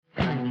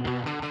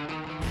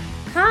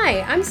Hi,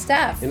 I'm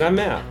Steph. And I'm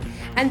Matt.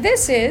 And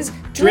this is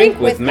Drink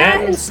with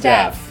Matt and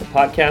Steph, the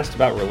podcast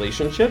about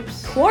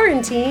relationships,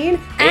 quarantine,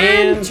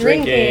 and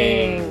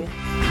drinking.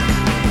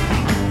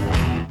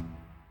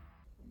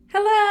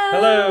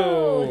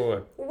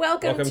 Hello.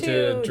 Welcome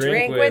to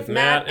Drink with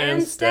Matt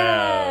and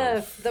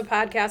Steph, the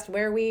podcast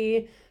where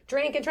we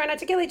drink and try not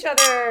to kill each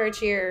other.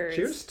 Cheers.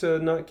 Cheers to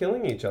not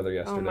killing each other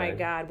yesterday. Oh my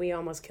God, we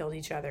almost killed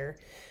each other.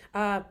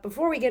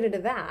 Before we get into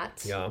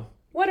that, yeah.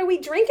 What are we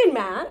drinking,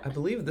 Matt? I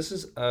believe this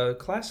is a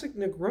classic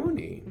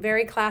Negroni.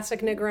 Very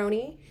classic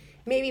Negroni.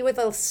 Maybe with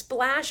a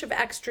splash of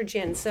extra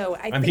gin. So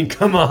I mean,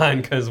 come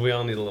on, because we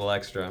all need a little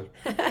extra.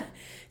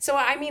 So,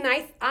 I mean,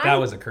 I... That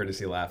was a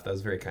courtesy laugh. That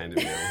was very kind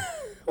of you.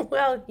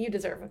 Well, you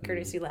deserve a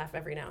courtesy laugh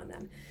every now and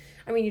then.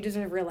 I mean, you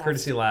deserve real laughs.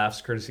 Courtesy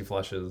laughs, courtesy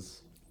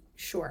flushes.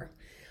 Sure.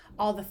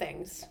 All the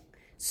things.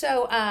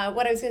 So,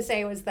 what I was going to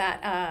say was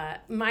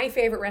that my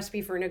favorite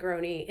recipe for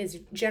Negroni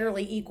is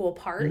generally equal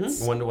parts.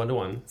 Mm-hmm. 1 to 1 to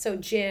 1. So,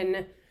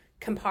 gin,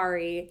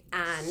 Campari,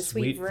 and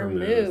sweet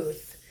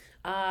vermouth.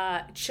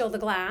 Chill the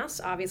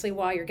glass, obviously,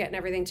 while you're getting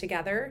everything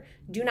together.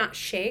 Do not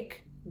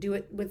shake. Do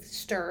it with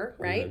stir,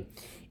 right?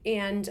 Mm-hmm.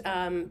 And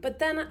but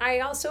then I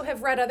also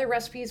have read other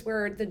recipes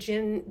where the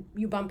gin,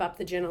 you bump up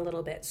the gin a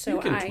little bit. So you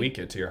can tweak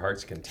it to your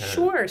heart's content.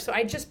 Sure. So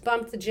I just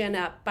bumped the gin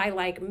up by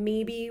like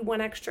maybe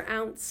 1 extra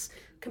ounce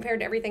compared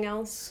to everything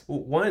else. Well,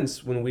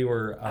 once when we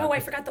were... I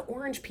forgot the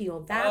orange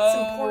peel. That's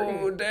important.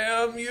 Oh,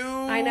 damn you.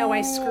 I know,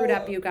 I screwed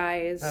up, you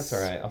guys. That's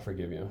all right. I'll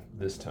forgive you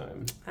this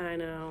time. I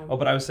know. Oh,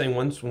 but I was saying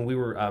once when we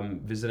were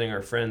visiting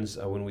our friends,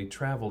 when we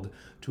traveled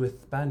to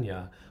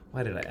España...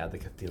 Why did I add the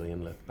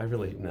Castilian lip? I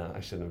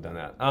shouldn't have done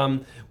that.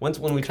 Once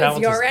when we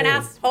traveled to Spain... You're an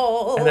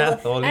asshole. An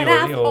asshole. An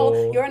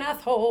asshole. You're an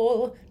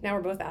asshole. Now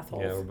we're both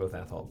assholes. Yeah, we're both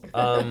assholes.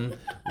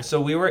 So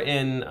we were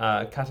in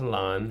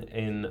Catalan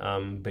in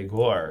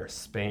Begor,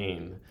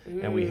 Spain,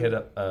 and we hit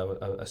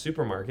a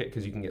supermarket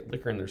because you can get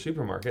liquor in their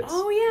supermarkets.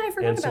 Oh yeah, I forgot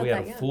about that. And so we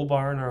had a full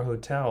bar in our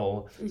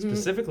hotel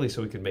specifically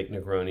so we could make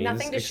Negronis.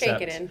 Nothing to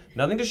shake it in.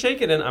 Nothing to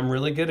shake it in. I'm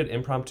really good at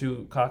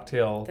impromptu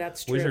cocktail True.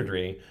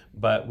 wizardry,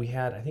 but we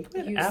had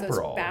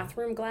Aperol.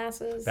 Bathroom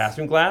glasses.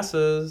 Bathroom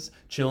glasses,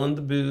 chilling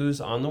the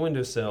booze on the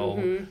windowsill,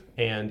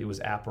 and it was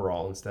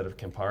Aperol instead of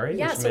Campari,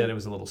 which meant it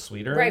was a little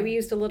sweeter. Right, we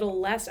used a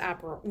little less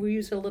Aperol. We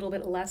used a little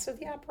bit less of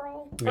the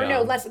Aperol. Yeah. Or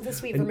no, less of the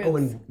sweet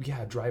vermouth.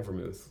 Dry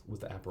vermouth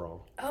with the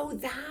Aperol. Oh,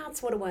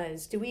 that's what it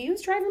was. Do we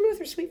use dry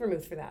vermouth or sweet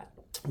vermouth for that?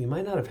 We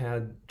might not have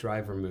had dry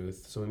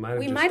vermouth, so we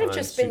might have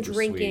just been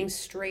drinking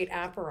straight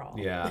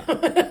Aperol. Yeah,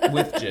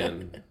 with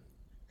gin.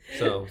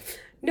 So.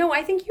 No,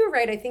 I think you're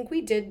right. I think we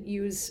did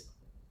use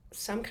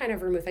some kind of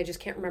vermouth. I just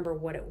can't remember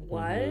what it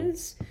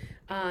was.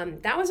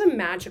 That was a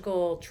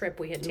magical trip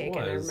we had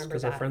taken. I remember that.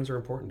 Because our friends are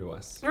important to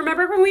us.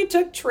 Remember when we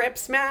took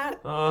trips,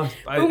 Matt?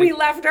 When we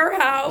left our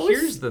house?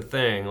 Here's the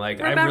thing.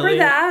 Remember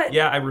that?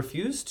 Yeah, I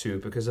refuse to,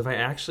 because if I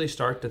actually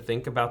start to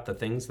think about the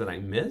things that I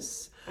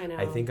miss,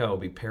 I think I will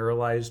be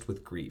paralyzed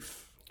with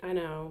grief. I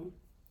know.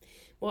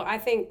 Well, I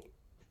think,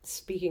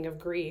 speaking of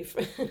grief,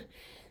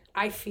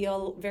 I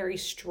feel very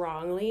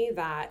strongly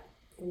that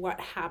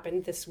what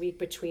happened this week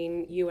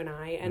between you and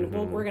I, and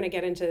we're going to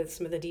get into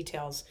some of the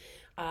details,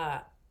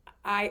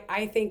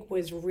 I think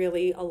was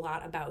really a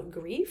lot about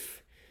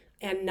grief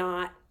and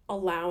not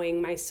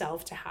allowing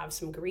myself to have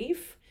some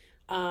grief.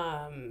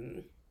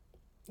 So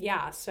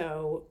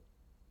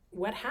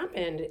what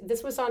happened?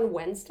 This was on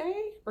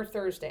Wednesday or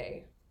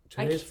Thursday?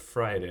 Today's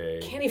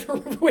Friday. Can't even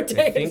remember what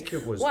day I think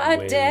it was What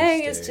Wednesday.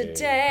 day is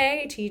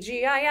today?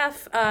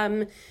 TGIF.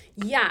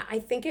 I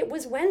think it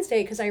was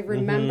Wednesday because I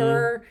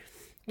remember...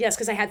 Yes,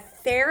 because I had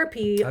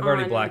therapy I've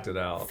already blacked it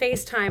out.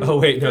 FaceTime. Oh,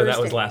 wait, no, Thursday. that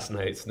was last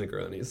night's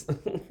Negronis.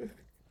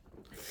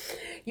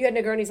 You had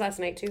Negronis last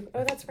night, too?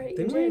 Oh, that's right.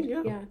 You did.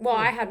 Yeah. Well,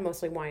 I had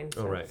mostly wine.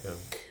 So. Oh, right, yeah.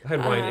 I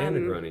had wine and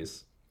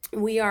Negronis.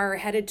 We are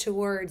headed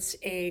towards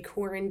a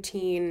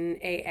quarantine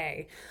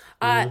AA.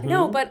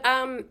 No, but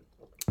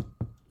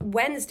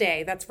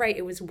Wednesday. That's right.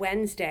 It was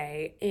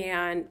Wednesday.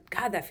 And,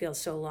 God, that feels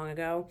so long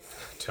ago.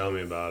 Tell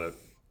me about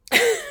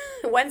it.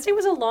 Wednesday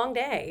was a long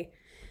day.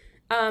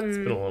 It's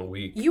been a long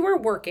week. You were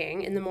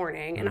working in the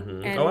morning.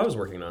 And I was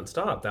working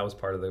nonstop. That was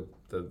part of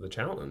the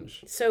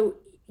challenge. So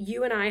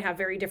you and I have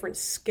very different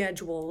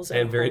schedules.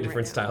 And very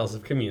different styles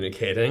of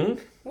communicating.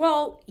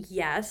 Well,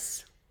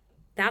 yes.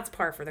 That's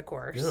par for the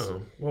course. Yeah.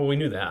 Well, we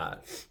knew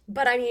that.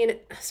 But I mean,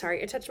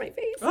 sorry, it touched my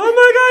face. Oh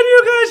my God,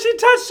 you guys, she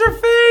touched her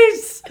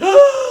face!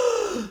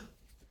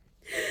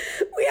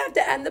 We have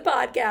to end the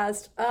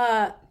podcast.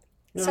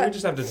 No, we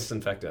just have to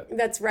disinfect it.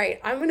 That's right.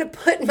 I'm going to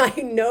put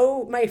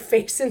my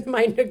face in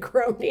my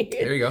Negroni.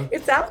 There you go.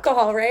 It's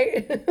alcohol,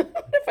 right?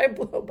 If I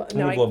blow bubbles.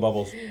 No, blow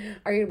bubbles.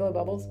 Are you going to blow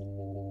bubbles?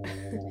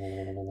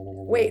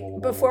 Wait,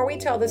 before we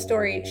tell the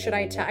story,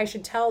 I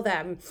should tell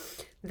them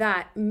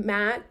that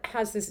Matt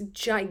has this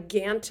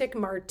gigantic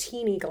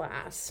martini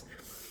glass.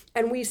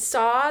 And we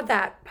saw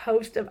that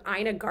post of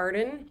Ina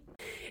Garden.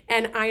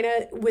 And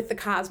Ina with the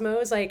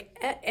Cosmos,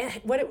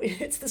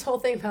 it's this whole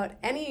thing about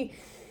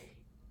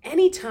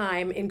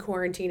anytime in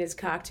quarantine is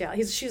cocktail.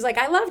 She's like,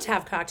 I love to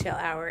have cocktail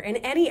hour, and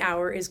any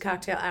hour is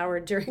cocktail hour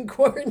during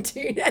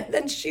quarantine. And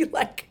then she's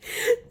like,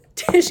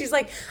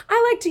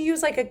 I like to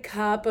use like a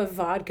cup of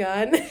vodka,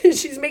 and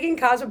she's making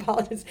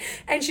cosmopolitans,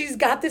 and she's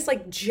got this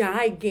like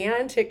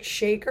gigantic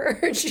shaker,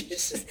 and she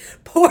just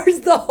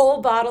pours the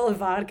whole bottle of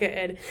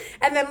vodka in,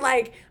 and then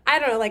like, I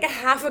don't know, like a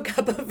half a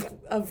cup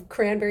of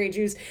cranberry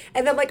juice,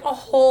 and then like a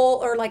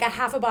whole, or like a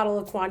half a bottle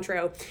of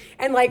Cointreau,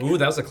 and like, ooh,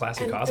 that was a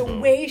classic Cosmo. The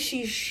way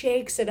she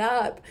shakes it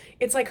up,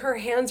 it's like her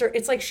hands are,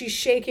 it's like she's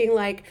shaking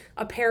like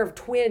a pair of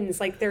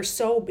twins, like it's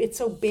so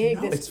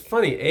big. No, it's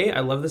funny. I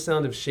love the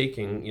sound of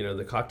shaking,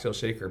 the cocktail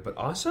shaker, but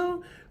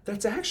also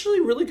that's actually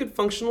really good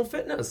functional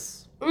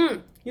fitness.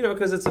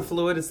 Because it's a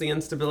fluid, it's the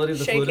instability of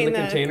the fluid in the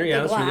container.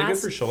 Yeah, it's really good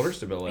for shoulder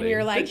stability. And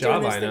you're like, good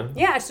job, Ina.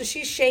 Yeah, so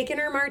she's shaking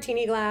her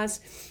martini glass,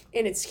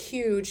 and it's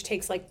huge.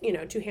 Takes like,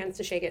 2 hands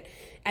to shake it.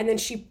 And then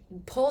she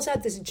pulls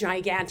out this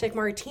gigantic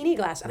martini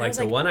glass. And like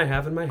the one I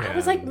have in my hand. I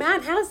was like,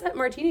 Matt has that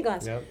martini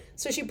glass. Yep.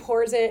 So she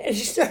pours it, and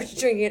she starts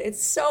drinking it.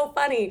 It's so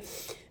funny.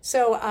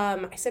 So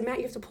I said, Matt,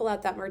 you have to pull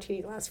out that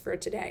martini glass for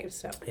today.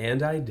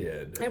 And I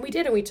did. And we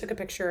did, and we took a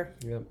picture.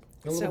 Yep.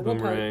 A little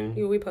boomerang.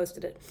 We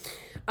posted it.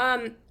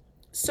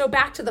 So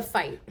back to the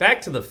fight.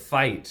 Back to the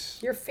fight.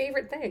 Your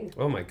favorite thing.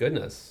 Oh my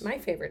goodness. My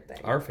favorite thing.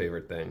 Our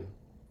favorite thing.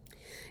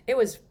 It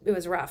was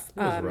rough.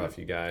 It was rough,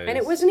 you guys. And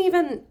it wasn't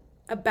even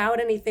about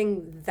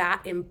anything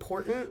that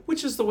important.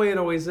 Which is the way it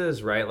always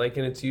is, right? Like,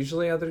 and it's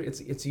usually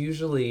it's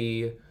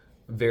usually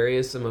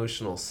various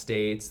emotional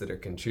states that are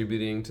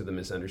contributing to the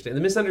misunderstanding.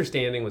 The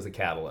misunderstanding was the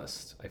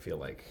catalyst, I feel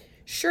like.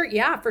 Sure,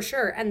 yeah, for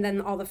sure. And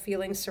then all the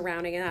feelings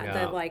surrounding that,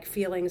 the like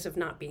feelings of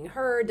not being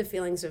heard, the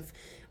feelings of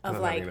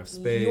like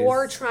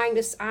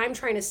I'm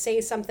trying to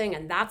say something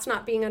and that's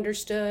not being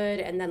understood,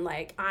 and then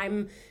like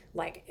I'm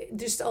like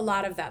just a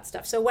lot of that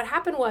stuff. So what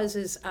happened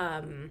is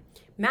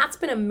Matt's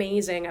been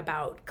amazing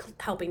about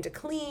helping to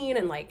clean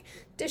and like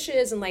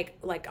dishes, and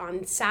like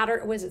on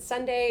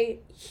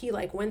Sunday he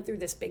like went through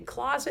this big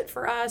closet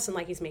for us, and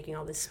like he's making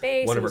all this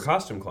space. One of her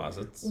costume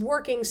closets.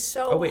 Working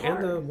so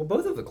hard. And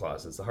both of the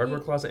closets, the hardware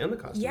closet and the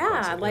costume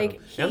closet.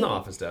 And the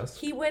office desk.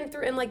 He went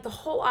through, and like the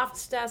whole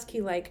office desk,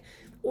 he like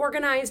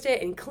organized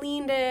it and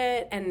cleaned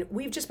it, and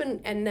we've just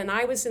been, and then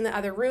I was in the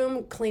other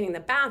room cleaning the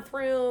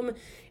bathroom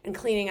and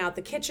cleaning out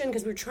the kitchen,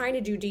 because we were trying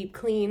to do deep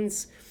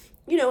cleans,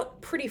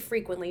 pretty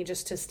frequently,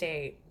 just to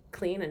stay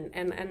clean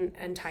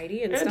and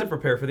tidy and stuff. To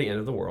prepare for the end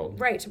of the world.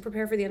 Right, to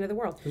prepare for the end of the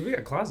world. Because we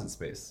got closet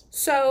space.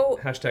 So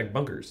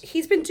 #bunkers.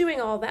 He's been doing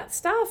all that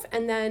stuff,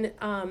 and then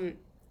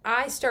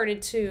I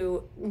started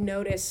to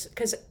notice,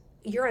 because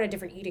you're on a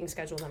different eating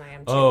schedule than I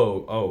am too.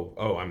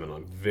 Oh, I'm on a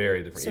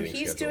very different eating schedule. So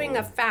he's doing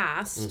a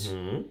fast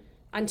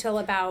until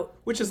about,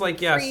 which is like,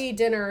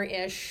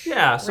 pre-dinner-ish.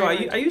 Yeah, so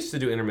I used to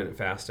do intermittent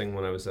fasting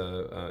when I was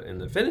in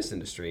the fitness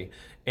industry,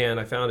 and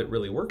I found it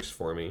really works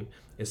for me,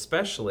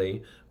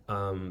 especially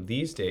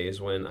these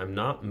days when I'm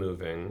not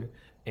moving,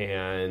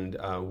 and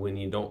when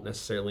you don't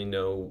necessarily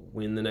know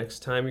when the next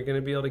time you're going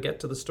to be able to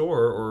get to the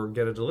store or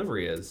get a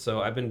delivery is.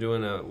 So I've been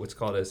doing what's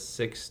called a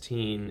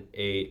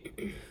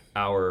 16-8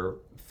 hour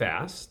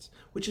fast,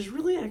 which is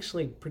really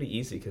actually pretty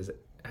easy, because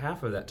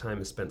half of that time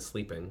is spent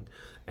sleeping,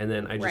 and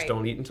then I just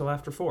don't eat until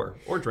after 4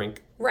 or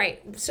drink.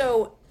 Right.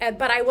 So,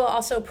 but I will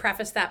also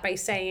preface that by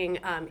saying,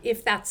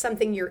 if that's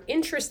something you're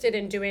interested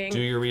in doing, do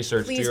your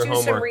research, please do your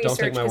homework. Don't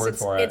take my word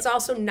for it. It's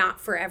also not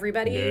for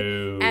everybody,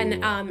 no.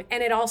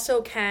 and it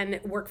also can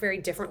work very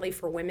differently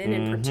for women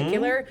in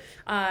particular.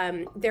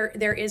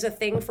 There is a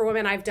thing for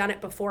women. I've done it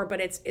before,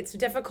 but it's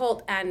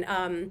difficult,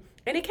 and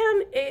it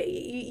can,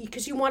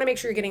 because you want to make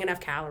sure you're getting enough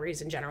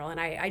calories in general. And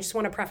I just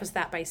want to preface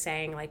that by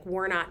saying, like,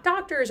 we're not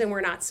doctors, and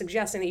we're not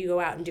suggesting that you go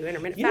out and do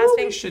intermittent fasting. You know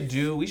what we should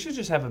do? We should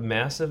just have a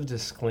massive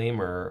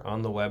disclaimer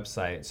on the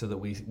website, so that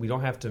we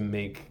don't have to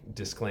make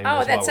disclaimers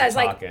while we're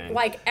talking.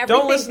 like everything.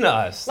 Don't listen to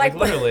us. Like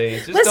literally,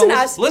 just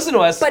listen to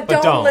us, but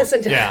don't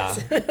listen to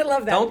us. I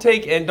love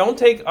that. Don't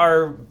take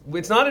our.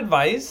 It's not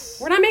advice.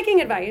 We're not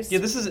making advice. Yeah,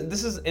 this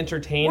is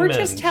entertainment. We're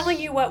just telling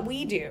you what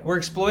we do. We're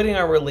exploiting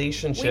our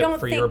relationship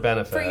for your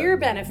benefit. For your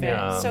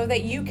benefit, so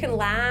that you can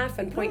laugh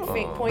and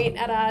point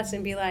at us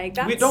and be like,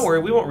 don't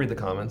worry, we won't read the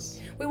comments.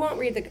 We're gonna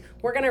read the comments.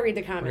 We're gonna read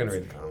the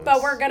comments.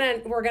 But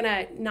we're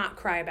gonna not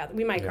cry about it.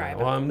 We might cry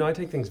about it. No, I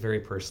take things very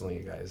personally,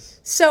 you guys.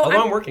 So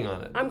I'm working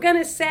on it. I'm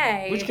gonna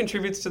say, which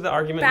contributes to the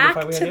argument. Back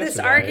to this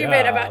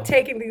argument about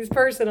taking things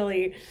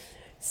personally.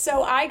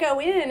 So I go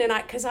in, and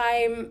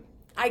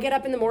I get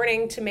up in the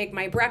morning to make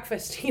my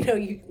breakfast.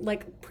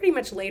 Like pretty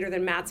much later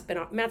than Matt's been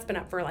up. Matt's been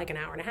up for like an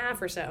hour and a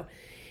half or so.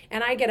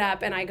 And I get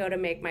up and I go to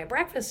make my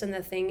breakfast, and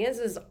the thing is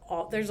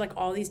there's like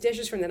all these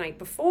dishes from the night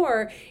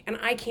before, and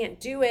I can't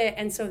do it,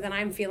 and so then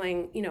I'm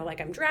feeling, like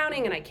I'm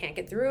drowning, and I can't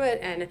get through it,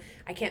 and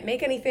I can't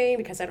make anything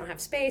because I don't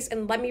have space.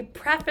 And let me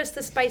preface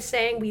this by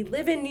saying we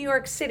live in New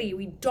York City.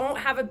 We don't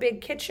have a big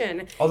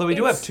kitchen. Although we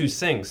do have 2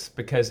 sinks,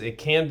 because it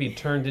can be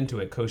turned into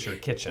a kosher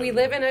kitchen. We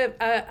live in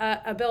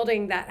a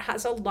building that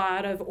has a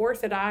lot of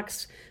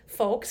Orthodox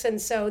folks,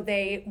 and so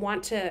they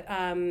want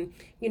to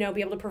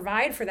be able to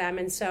provide for them.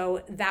 And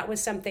so that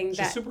was something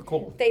that super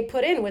cool. They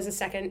put in was a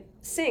second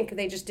sink.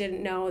 They just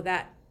didn't know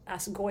that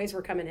us goys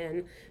were coming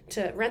in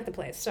to rent the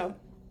place. So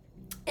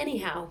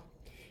anyhow,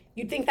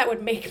 you'd think that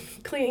would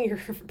make cleaning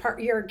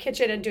your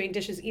kitchen and doing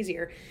dishes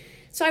easier.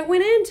 So I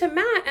went in to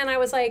Matt and I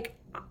was like,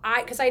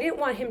 because I didn't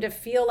want him to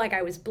feel like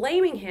I was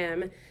blaming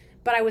him,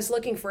 but I was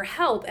looking for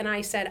help. And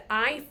I said,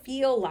 I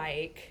feel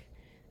like,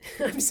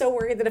 I'm so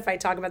worried that if I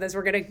talk about this,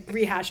 we're going to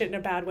rehash it in a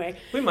bad way.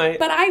 We might.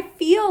 But I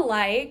feel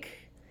like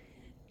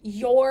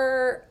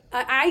what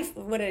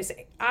did I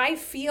say? I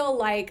feel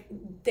like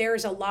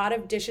there's a lot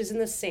of dishes in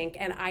the sink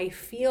and I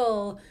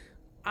feel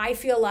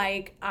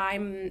like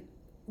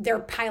they're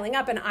piling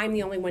up and I'm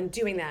the only one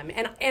doing them.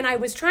 And I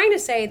was trying to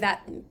say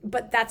that,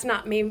 but that's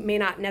may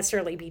not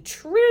necessarily be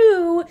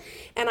true.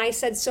 And I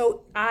said,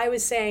 so I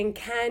was saying,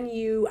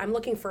 I'm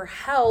looking for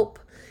help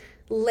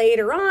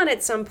later on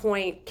at some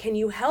point. Can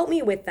you help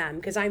me with them?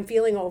 Because I'm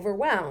feeling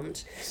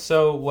overwhelmed.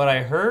 So what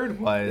I heard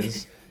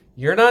was,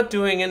 you're not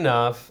doing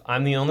enough.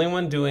 I'm the only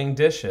one doing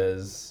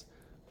dishes.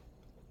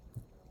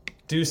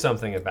 Do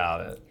something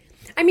about it.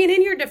 I mean,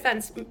 in your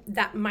defense,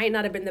 that might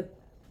not have been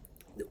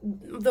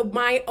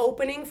my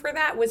opening for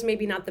that was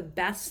maybe not the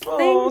best thing.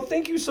 Oh,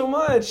 thank you so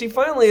much. She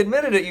finally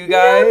admitted it, you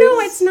guys. No,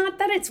 it's not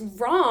that it's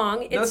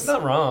wrong. It's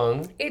not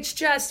wrong. It's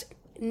just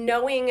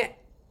knowing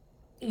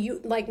that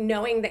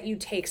you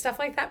take stuff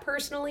like that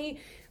personally.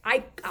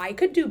 I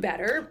could do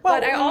better,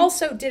 but I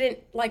also didn't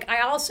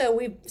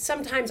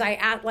sometimes I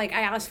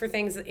ask for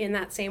things in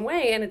that same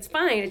way and it's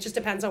fine. It just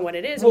depends on what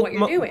it is and what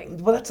you're doing.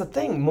 Well, that's the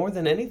thing. More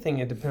than anything,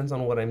 it depends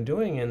on what I'm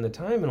doing and the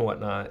time and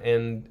whatnot.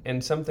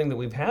 And something that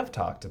we have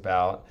talked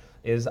about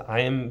is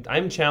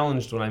I'm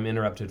challenged when I'm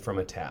interrupted from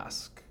a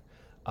task.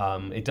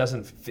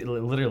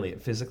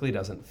 It physically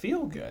doesn't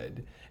feel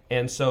good.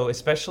 And so,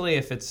 especially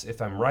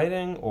if I'm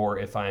writing or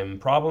if I'm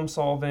problem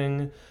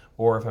solving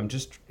or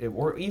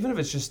or even if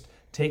it's just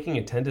taking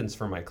attendance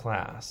for my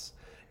class,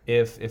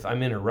 if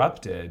I'm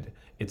interrupted,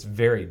 it's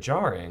very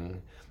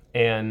jarring,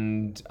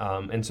 and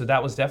so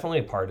that was definitely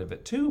a part of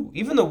it too.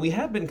 Even though we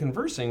had been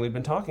conversing, we'd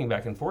been talking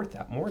back and forth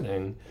that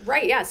morning.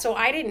 Right? Yeah. So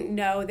I didn't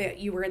know that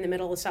you were in the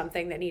middle of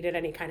something that needed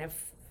any kind of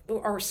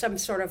or some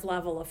sort of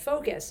level of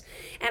focus.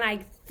 And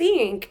I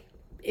think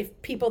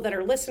if people that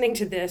are listening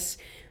to this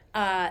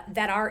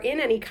that are in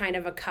any kind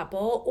of a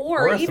couple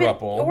or even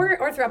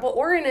throuple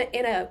or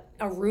in a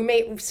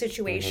roommate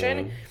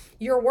situation. Mm-hmm.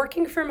 You're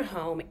working from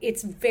home.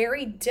 It's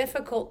very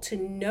difficult to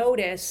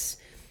notice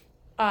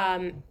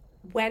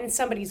when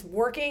somebody's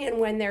working and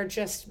when they're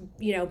just,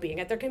 being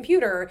at their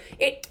computer.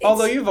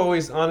 Although you've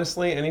always,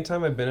 honestly,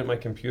 anytime I've been at my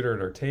computer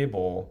at our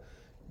table,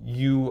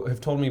 you have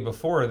told me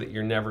before that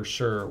you're never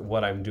sure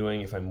what I'm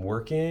doing, if I'm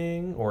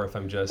working or if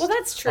I'm just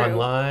that's true.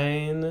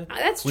 Online.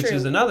 That's true. Which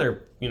is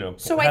another,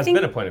 so has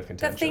been a point of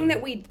contention. The thing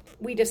that we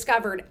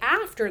discovered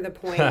after the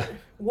point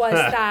was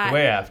that...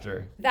 Way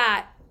after.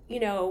 That,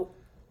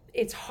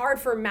 it's hard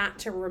for Matt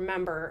to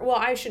remember. Well,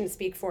 I shouldn't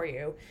speak for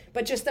you,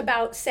 but just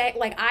about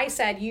I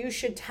said, you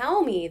should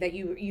tell me that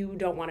you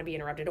don't want to be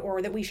interrupted,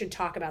 or that we should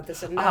talk about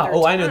this another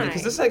time. I know,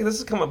 because this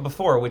has come up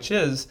before, which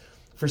is,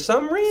 for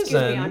some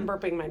reason... Excuse me, I'm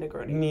burping my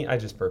Negroni. I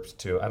just burped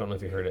too. I don't know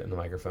if you heard it in the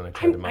microphone. I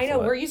tried to muffle it. I know,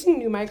 we're using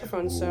new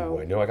microphones, so...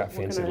 I know, I got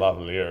fancy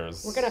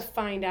lavaliers. We're going to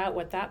find out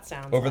what that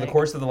sounds like. Over the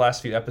course of the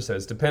last few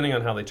episodes, depending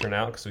on how they turn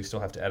out, because we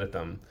still have to edit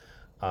them,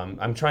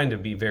 I'm trying to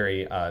be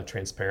very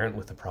transparent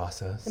with the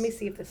process. Let me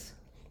see if this...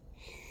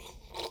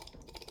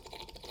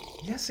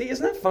 Yeah, see,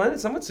 isn't that fun?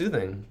 It's somewhat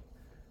soothing.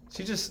 Was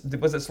it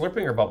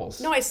slurping or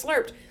bubbles? No, I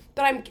slurped,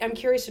 but I'm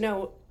curious to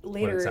know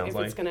later if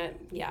like. It's gonna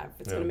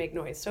gonna make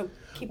noise. So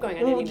keep going. I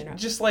didn't even know.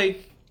 Just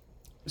like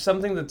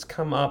something that's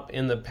come up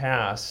in the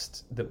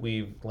past that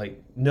we've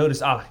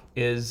noticed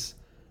is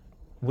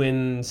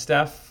when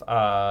Steph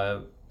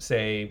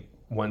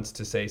wants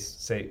to say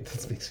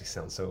this makes me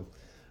sound so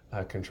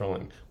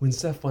controlling. When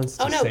Steph wants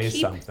to say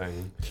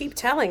something, keep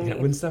telling me.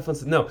 When Steph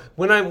wants to,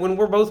 when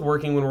we're both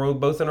working, when we're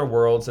both in our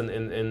worlds, and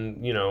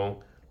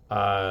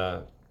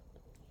I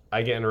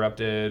get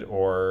interrupted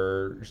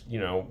or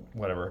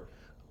whatever,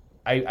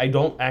 I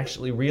don't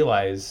actually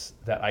realize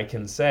that I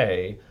can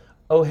say,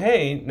 oh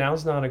hey,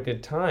 now's not a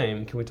good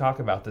time. Can we talk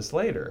about this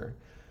later?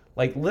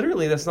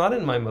 Literally, that's not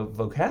in my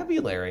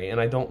vocabulary,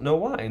 and I don't know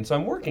why. And so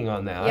I'm working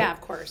on that. Yeah,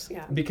 of course.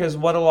 Yeah. Because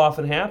what'll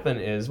often happen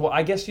is,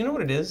 I guess you know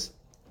what it is.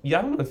 Yeah,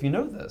 I don't know if you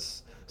know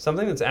this.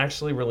 Something that's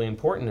actually really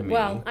important to me.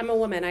 Well, I'm a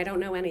woman. I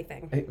don't know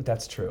anything.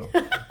 That's true.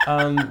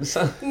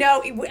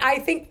 No, I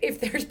think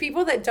if there's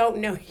people that don't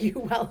know you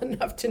well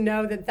enough to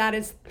know that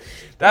is...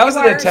 That was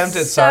an attempt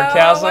at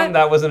sarcasm.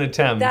 That was an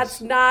attempt.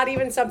 That's not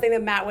even something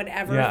that Matt would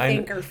ever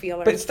think or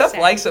feel or But Steph say.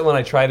 Likes it when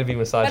I try to be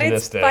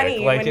misogynistic. But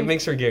it's funny it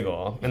makes her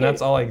giggle. And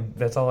that's all I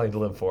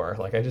live for.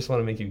 I just want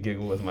to make you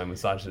giggle with my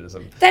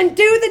misogynism. Then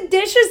do the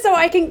dishes so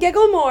I can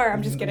giggle more.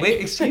 I'm just kidding.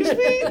 Wait, excuse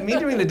me? Me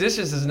doing the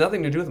dishes has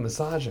nothing to do with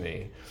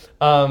misogyny.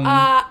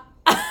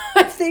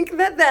 I think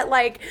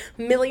that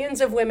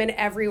millions of women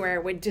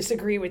everywhere would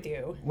disagree with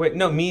you. Wait,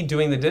 no, me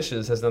doing the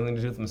dishes has nothing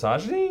to do with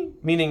misogyny?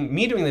 Meaning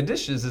me doing the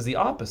dishes is the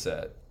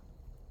opposite.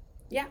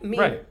 Yeah,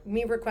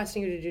 me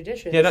requesting you to do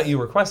dishes. Yeah, not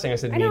you requesting. I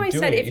said, I know. me I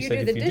doing said it. if you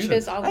do the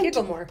dishes, I'll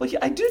giggle more. But yeah,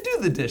 I do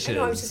the dishes. I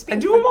know, I was just being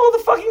do funny. them all the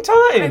fucking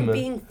time. I'm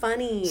being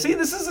funny. See,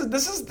 here's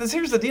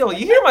the deal.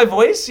 You hear my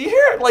voice? You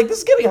hear it? Like, this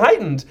is getting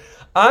heightened.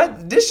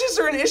 Dishes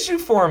are an issue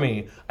for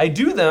me. I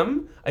do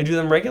them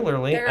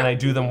regularly, and I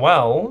do them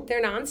well.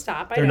 They're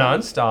nonstop. They're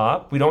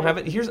nonstop. We don't have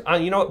it. Here's,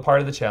 you know what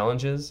part of the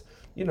challenge is?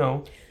 You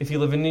know, if you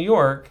live in New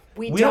York,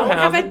 we don't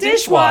have a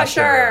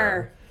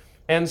dishwasher.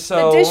 And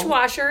so the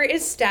dishwasher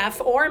is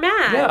Steph or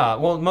Matt. Yeah,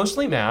 well,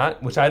 mostly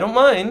Matt, which I don't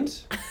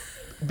mind,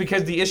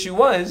 because the issue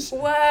was.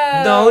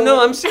 Whoa.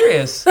 No, I'm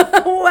serious. Whoa.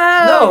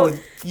 No,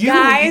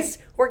 guys,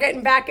 we're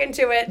getting back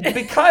into it.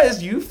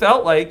 Because you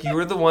felt like you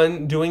were the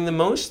one doing them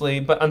mostly,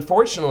 but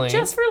unfortunately,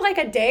 just for like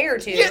a day or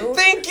two. Yeah,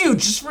 thank you.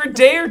 Just for a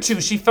day or two,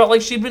 she felt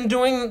like she'd been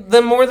doing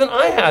them more than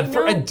I had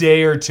for a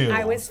day or two.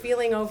 I was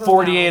feeling overwhelmed.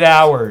 48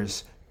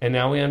 hours. And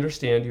now we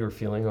understand you were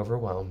feeling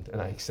overwhelmed, and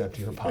I accept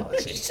your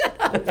apology. Shut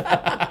up.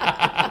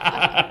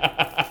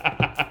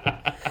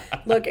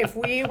 Look, if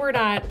we were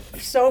not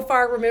so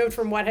far removed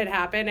from what had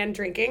happened and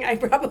drinking, I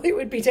probably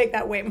would take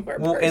that way more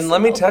personal. And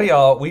let me tell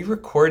y'all, we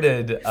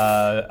recorded,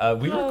 I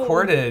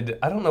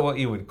don't know what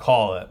you would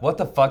call it. What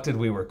the fuck did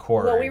we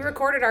record? Well, we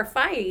recorded our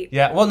fight.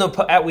 Yeah, well,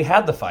 no, we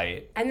had the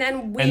fight. And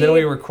then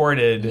we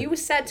recorded. You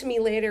said to me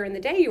later in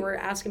the day, you were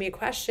asking me a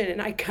question, and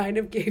I kind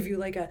of gave you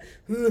like a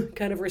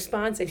kind of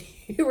response, and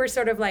you were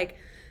sort of like,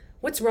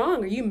 what's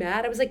wrong? Are you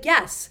mad? I was like,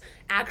 yes,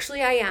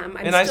 actually I am.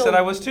 I said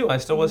I was too. I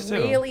still was too.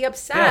 Really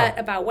upset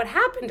about what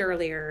happened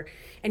earlier.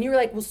 And you were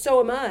like, well, so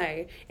am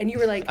I. And you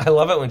were like... I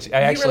love it when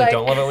I actually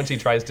don't love it when she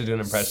tries to do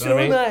an impression of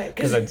me.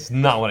 Because that's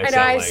not what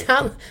I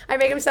sound like. I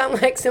make him sound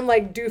like some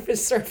like doofus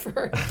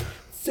surfer.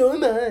 So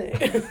am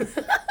I.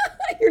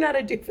 You're not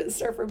a doofus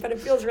surfer, but it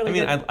feels really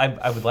good.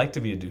 I would like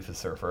to be a doofus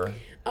surfer.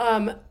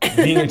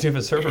 Being a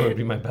doofus surfer would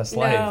be my best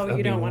life. That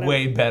would be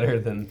way better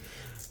than...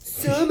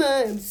 So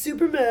mad, I'm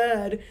super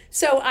mad.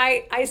 So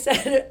I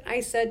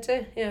said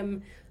to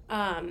him,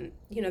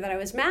 that I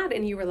was mad,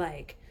 and you were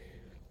like,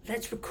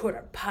 let's record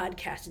our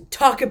podcast and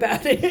talk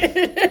about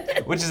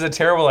it. Which is a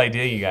terrible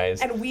idea, you guys.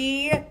 And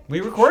we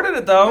recorded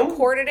it, though.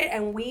 Recorded it,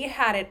 and we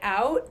had it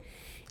out.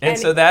 And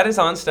so that is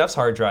on Steph's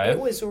hard drive. It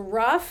was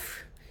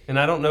rough. And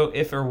I don't know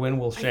if or when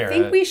we'll share it. I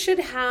think we should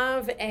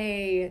have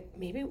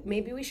maybe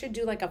we should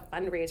do like a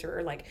fundraiser,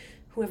 or like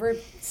whoever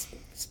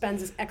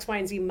spends X, Y,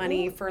 and Z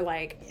money for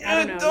like, I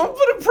don't know. Don't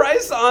put a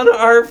price on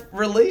our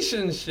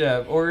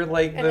relationship or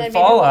like and the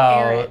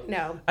fallout.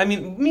 No. I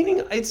mean,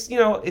 meaning it's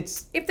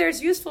if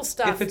there's useful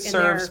stuff if it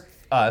serves there,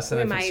 us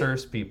and if it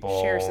serves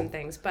people, share some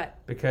things, but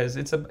because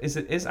is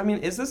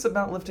this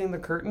about lifting the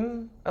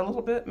curtain a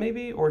little bit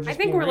maybe, or just I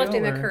think we're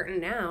lifting the curtain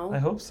now. I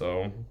hope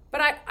so.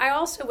 But I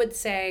also would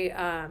say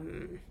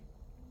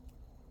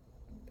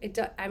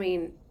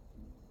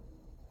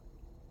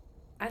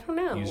I don't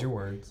know. Use your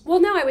words. Well,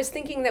 no, I was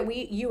thinking that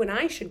you and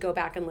I should go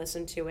back and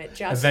listen to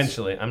it.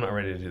 Eventually. I'm not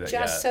ready to do that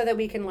yet. Just so that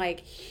we can, like,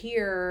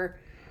 hear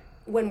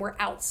when we're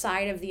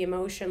outside of the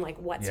emotion, like,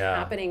 what's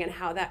happening and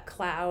how that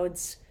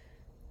clouds...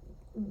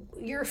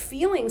 Your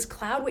feelings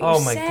cloud what you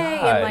say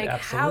and, like,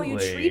 how you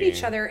treat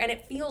each other. And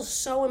it feels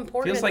so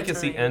important. It feels like it's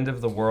the end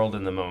of the world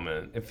in the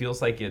moment. It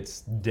feels like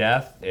it's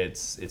death.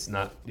 It's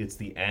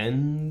the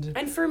end.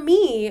 And for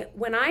me,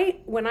 when I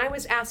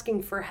was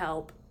asking for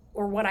help,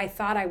 or what I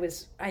thought I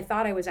was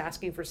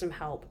asking for some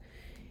help.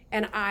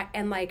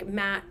 And like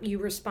Matt, you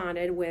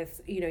responded with,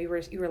 you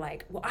were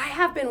like, well, I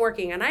have been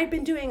working and I've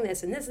been doing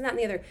this and that and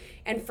the other.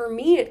 And for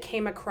me, it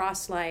came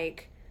across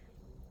like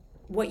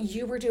what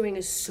you were doing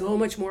is so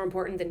much more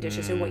important than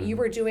dishes. And what you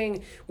were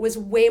doing was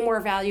way more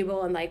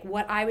valuable. And like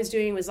what I was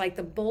doing was like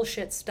the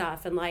bullshit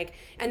stuff. And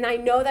I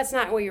know that's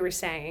not what you were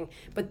saying,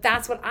 but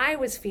that's what I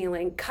was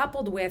feeling,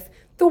 coupled with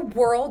the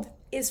world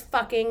is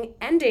fucking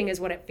ending is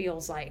what it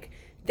feels like.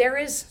 There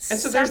is and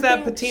so there's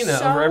that patina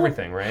over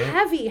everything, right?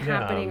 Heavy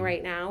happening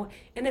right now,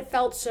 and it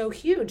felt so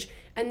huge.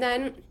 And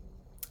then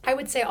I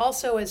would say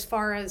also as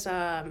far as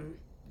and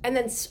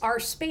then our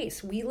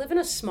space. We live in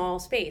a small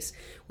space.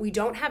 We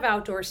don't have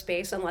outdoor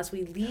space unless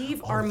we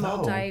leave our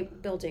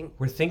multi-building.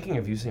 We're thinking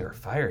of using our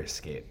fire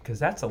escape because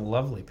that's a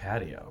lovely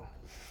patio.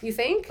 You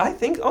think? I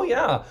think. Oh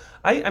yeah.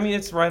 I mean,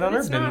 it's right on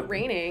our. It's not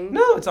raining.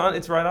 No, it's on.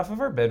 It's right off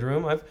of our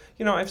bedroom.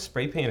 I've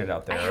spray painted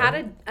out there.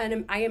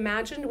 I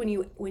imagined when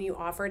you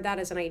offered that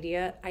as an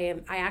idea.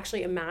 I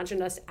actually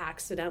imagined us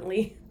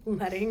accidentally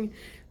letting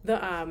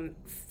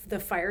the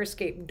fire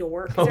escape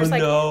door. There's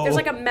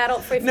like a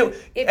metal.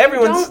 If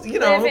everyone's you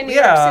don't live in New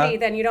York City,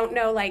 then you don't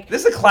know. Like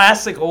this is a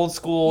classic old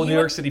school New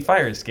York City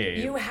fire escape.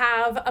 You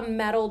have a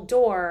metal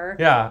door.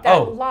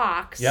 That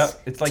locks.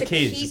 Yep, it's like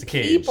cage. Keep it's a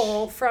cage.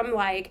 People from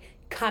like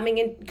coming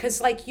in because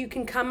like you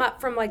can come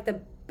up from like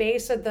the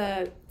base of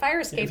the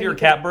fire escape. If you're a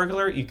cat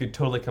burglar, you could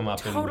totally come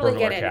up and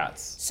burgle our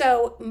cats.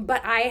 So,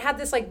 but I had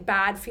this like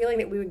bad feeling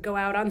that we would go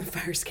out on the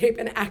fire escape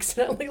and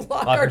accidentally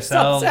lock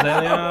ourselves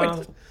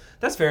out.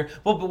 That's fair.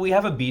 Well, but we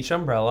have a beach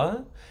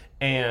umbrella,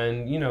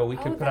 And, we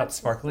could put out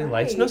sparkly right.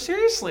 lights. No,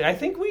 seriously, I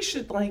think we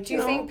should, Do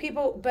you think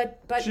people,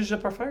 but zhuzh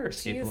up our fire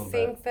escape a little bit. Do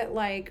you think that,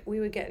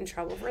 we would get in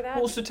trouble for that?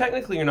 Well, so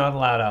technically you're not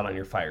allowed out on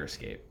your fire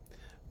escape.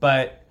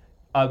 But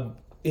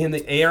in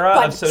the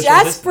era of social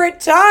desperate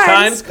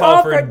times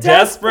call for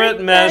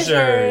desperate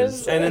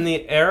measures. And in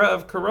the era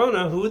of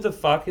Corona, who the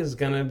fuck is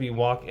going to be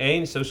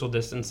social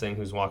distancing,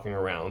 who's walking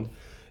around?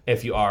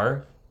 If you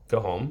are, go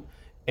home.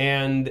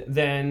 And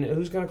then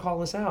who's going to call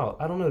us out?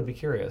 I don't know. I'd be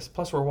curious.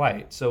 Plus, we're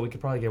white, so we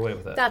could probably get away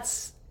with it.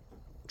 That's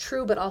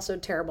true, but also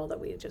terrible that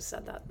we just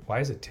said that.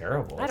 Why is it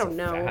terrible? I don't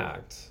know.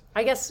 Fact.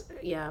 I guess,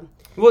 yeah.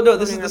 Well, no,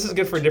 this is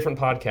good for a different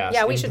podcast.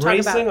 Yeah, we should talk about...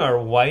 Embracing our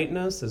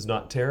whiteness is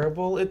not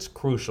terrible. It's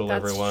crucial,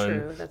 That's everyone.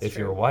 True. That's if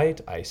true. You're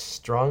white, I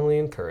strongly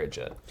encourage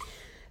it.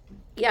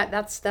 Yeah,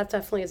 that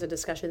definitely is a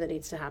discussion that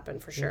needs to happen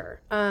for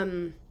sure.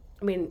 We're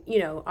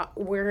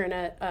in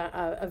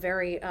a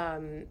very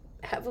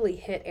heavily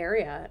hit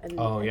area, and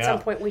at some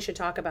point we should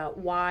talk about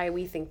why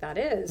we think that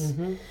is.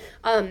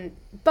 Mm-hmm.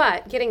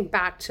 But getting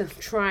back to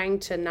trying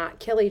to not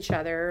kill each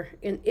other,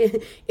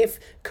 if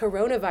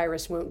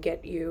coronavirus won't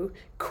get you,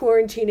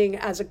 quarantining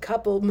as a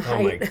couple might.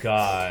 Oh my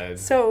God.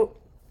 So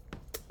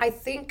I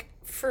think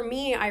for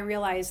me, I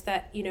realized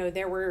that,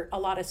 there were a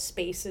lot of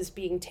spaces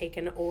being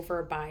taken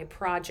over by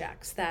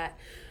projects that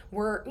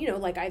were,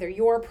 either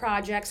your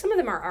projects, some of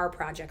them are our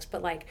projects,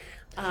 but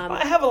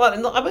I have a lot,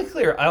 and I'll be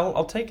clear,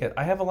 I'll take it.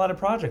 I have a lot of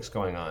projects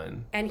going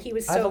on. And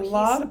he's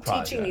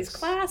teaching these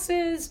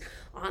classes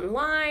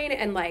online,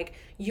 and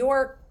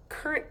your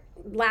current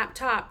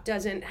laptop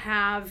doesn't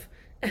have,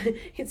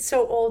 it's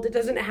so old, it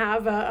doesn't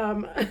have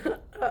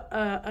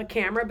a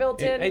camera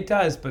built in. It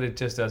does, but it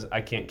just does.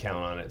 I can't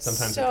count on it.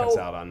 Sometimes it cuts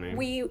out on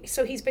me.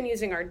 So he's been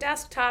using our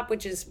desktop,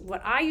 which is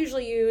what I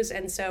usually use,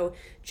 and so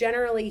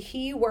generally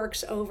he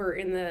works over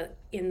in the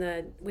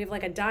we have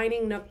a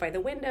dining nook by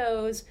the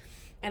windows,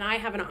 and I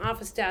have an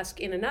office desk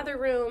in another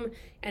room,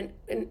 and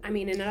in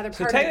another part.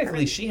 So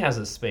technically, she has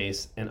a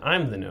space, and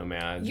I'm the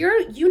nomad.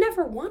 You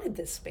never wanted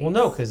this space. Well,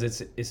 no, because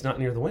it's not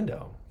near the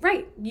window.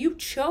 Right, you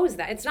chose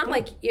that. It's not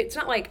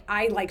like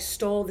I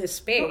stole this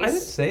space. No, I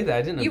didn't say that.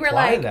 I didn't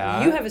imply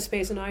that. You have a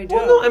space and I don't.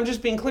 Well, no, I'm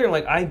just being clear.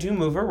 I do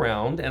move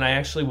around, and I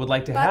actually would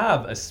like to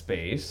have a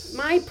space.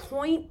 My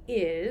point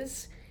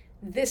is,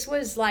 this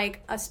was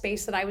a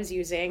space that I was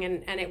using,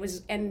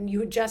 and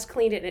you had just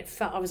cleaned it, and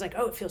I was like,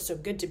 oh, it feels so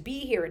good to be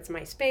here. It's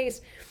my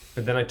space.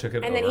 But then I took it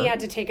over. And then he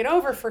had to take it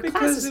over for because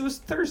classes. Because it was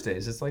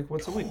Thursdays. It's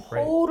once a week,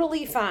 right?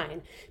 Totally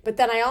fine. But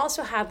then I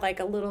also had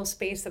a little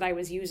space that I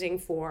was using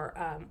for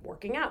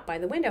working out by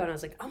the window. And I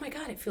was like, oh my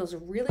God, it feels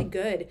really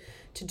good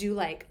to do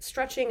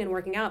stretching and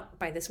working out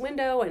by this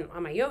window and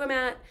on my yoga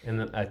mat. And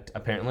then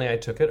apparently I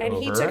took it over. And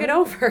he took it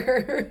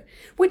over,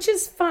 which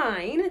is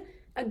fine.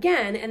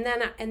 Again, and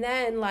then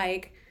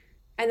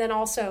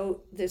also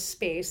this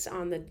space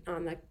on the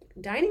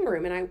dining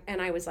room, and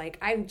I was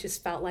I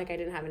just felt like I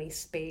didn't have any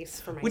space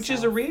for myself. Which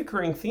is a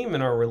reoccurring theme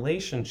in our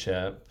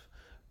relationship,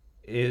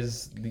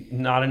 is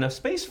not enough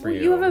space for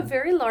you. You have a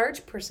very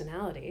large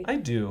personality. I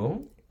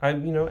do.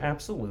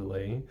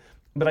 Absolutely.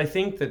 But I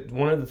think that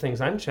one of the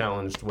things I'm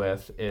challenged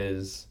with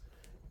is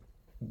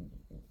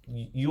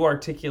you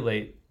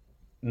articulate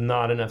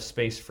not enough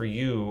space for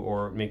you,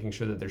 or making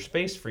sure that there's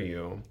space for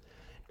you.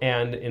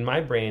 And in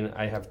my brain,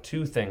 I have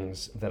two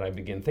things that I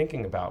begin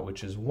thinking about,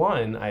 which is,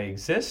 one, I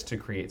exist to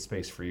create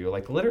space for you.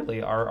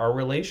 Literally, our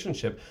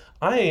relationship,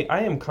 I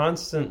am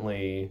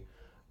constantly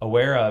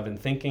aware of and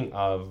thinking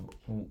of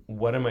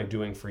what am I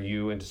doing for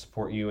you and to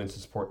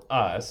support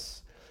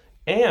us.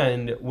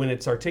 And when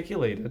it's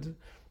articulated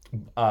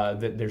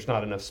that there's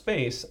not enough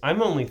space,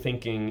 I'm only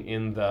thinking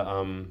in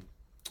the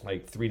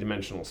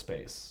three-dimensional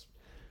space.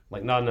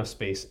 Not enough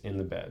space in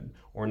the bed,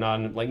 or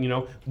not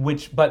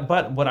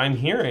but what I'm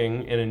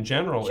hearing, and in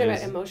general, is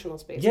about emotional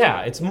space.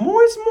 Yeah, it's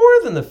more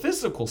than the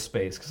physical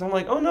space, because I'm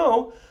oh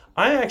no,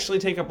 I actually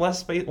take up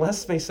less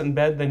space in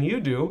bed than you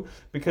do,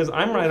 because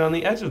I'm right on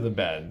the edge of the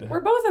bed.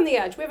 We're both on the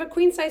edge. We have a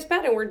queen size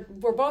bed, and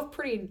we're both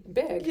pretty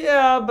big.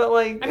 Yeah, but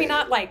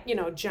not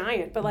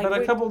giant, but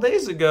But a couple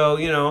days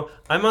ago,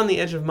 I'm on the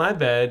edge of my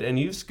bed, and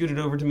you've scooted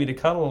over to me to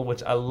cuddle,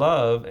 which I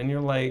love, and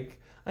you're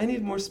I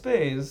need more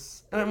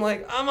space. And I'm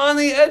I'm on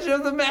the edge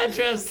of the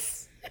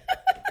mattress.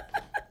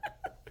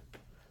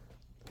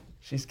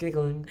 She's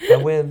giggling. I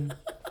win.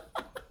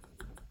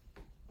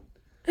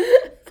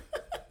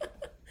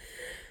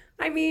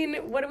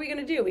 What are we going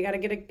to do? We got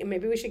to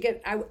maybe we should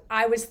get,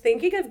 I was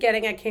thinking of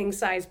getting a king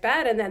size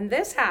bed, and then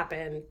this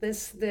happened.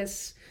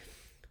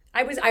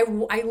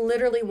 I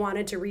literally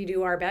wanted to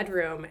redo our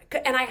bedroom,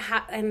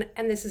 and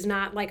and this is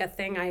not a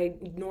thing I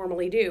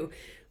normally do.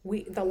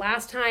 The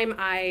last time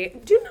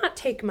do not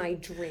take my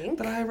drink.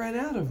 But I ran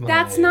out of mine.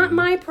 That's not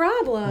my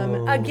problem.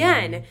 Oh.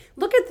 Again,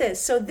 look at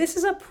this. So this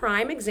is a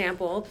prime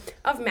example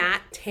of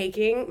Matt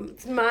taking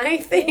my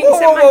things.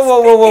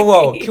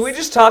 Whoa. Can we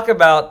just talk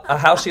about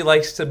how she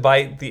likes to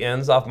bite the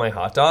ends off my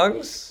hot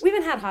dogs? We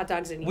haven't had hot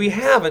dogs in years. We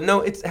haven't.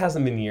 No, it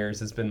hasn't been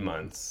years. It's been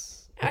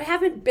months. I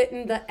haven't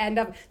bitten the end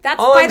of. That's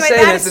All by I'm the way,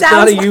 saying that is it's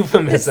not a sounds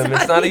euphemism.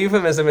 It's not a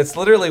euphemism. It's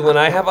literally when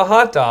I have a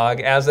hot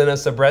dog, as in a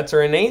Sabret's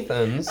or a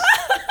Nathan's.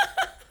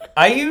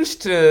 I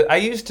used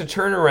to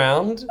turn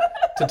around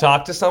to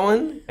talk to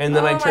someone, and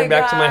then I'd turn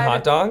back to my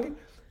hot dog,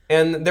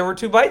 and there were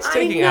 2 bites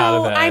taken out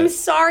of it. I'm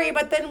sorry,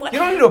 but then what? You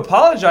don't need to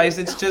apologize.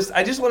 It's just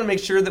I just want to make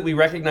sure that we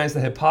recognize the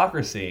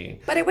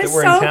hypocrisy. But it was that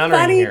we're so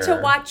encountering funny here. to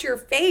watch your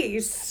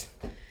face.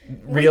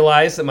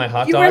 Realize that my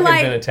hot You dog were had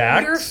like, been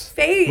attacked, your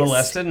face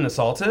molested, and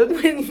assaulted.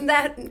 when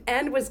that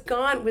end was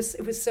gone,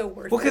 it was so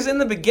worth Well, it. because in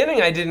the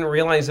beginning I didn't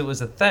realize it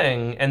was a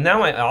thing, and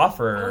now I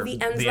offer the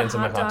ends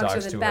of my hot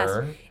dogs to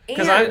her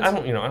because And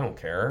I don't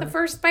care. The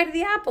first bite of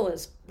the apple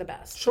is the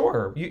best.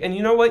 Sure, and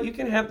you know what, you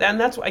can have that, and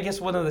that's I guess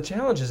one of the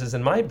challenges is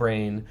in my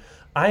brain.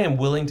 I am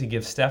willing to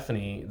give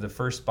Stephanie the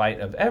first bite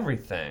of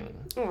everything,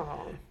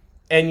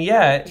 and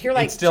yet You're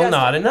like, it's still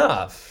not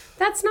enough.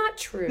 That's not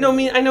true. No, I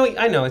mean, I know.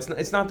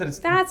 It's not that it's.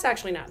 That's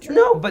actually not true.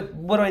 No, but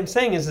what I'm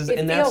saying is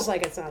it feels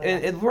like it's not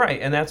enough. Right,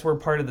 and that's where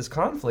part of this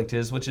conflict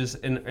is, which is,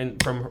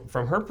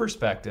 from her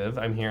perspective,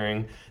 I'm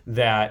hearing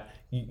that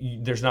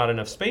there's not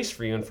enough space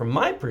for you, and from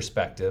my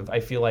perspective,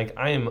 I feel like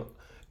I am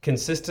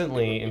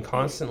consistently and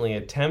constantly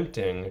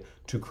attempting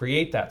to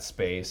create that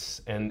space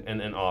and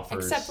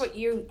offers. Except what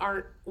you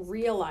aren't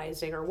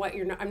realizing, or what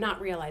you're not. I'm not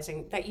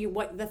realizing that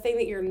the thing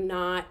that you're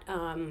not.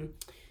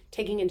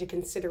 Taking into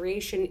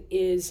consideration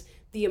is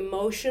the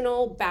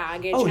emotional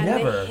baggage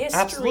the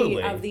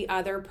history of the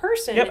other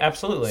person. Yep,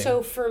 absolutely.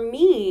 So for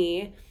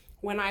me,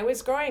 when I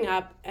was growing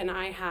up, and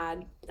I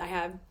have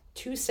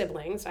 2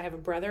 siblings. I have a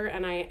brother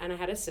and I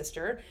had a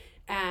sister.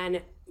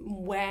 And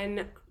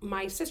when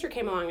my sister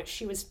came along,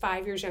 she was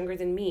 5 years younger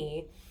than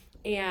me,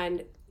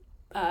 and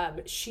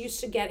she used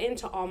to get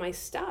into all my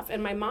stuff,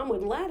 and my mom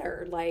would let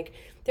her. Like,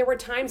 there were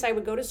times I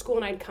would go to school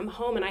and I'd come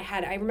home, and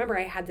I remember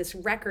I had this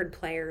record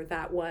player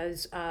that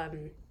was I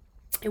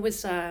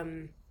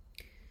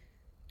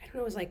don't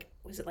know,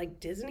 was it like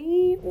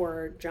Disney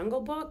or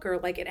Jungle Book, or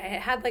like it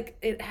had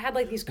like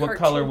these What cartoon.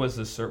 color was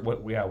this?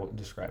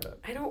 Describe it.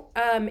 I don't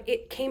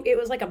it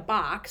was like a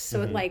box,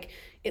 so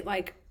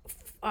it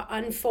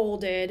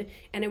unfolded,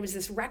 and it was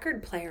this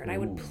record player, and I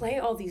would play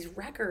all these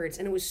records,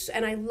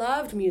 and I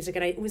loved music,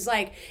 and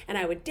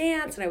I would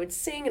dance and I would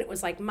sing, and it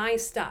was like my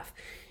stuff.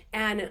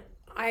 And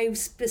I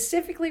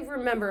specifically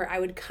remember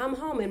I would come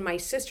home, and my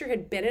sister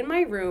had been in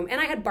my room,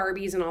 and I had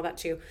Barbies and all that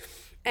too.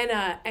 And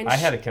I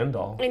had a Ken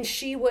doll. And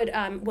she would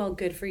well,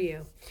 good for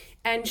you.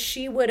 And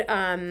she would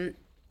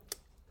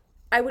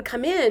I would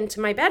come in to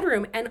my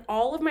bedroom, and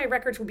all of my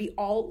records would be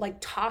all like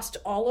tossed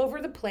all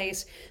over the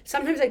place.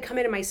 Sometimes I'd come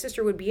in and my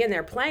sister would be in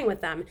there playing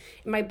with them.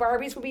 And my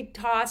Barbies would be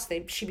tossed.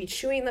 She'd be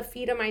chewing the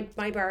feet of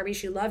my Barbie.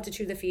 She loved to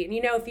chew the feet.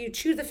 And if you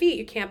chew the feet,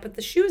 you can't put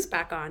the shoes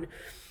back on.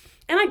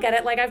 And I get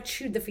it. Like, I've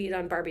chewed the feet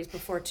on Barbies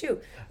before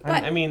too.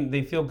 But I mean,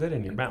 they feel good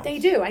in your mouth. They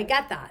do. I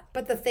get that.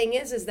 But the thing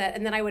is that,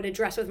 and then I would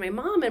address with my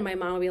mom, and my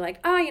mom would be like,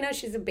 oh,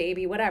 she's a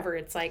baby, whatever.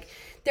 It's like,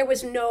 there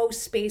was no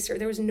space, or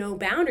there was no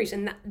boundaries.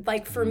 And that,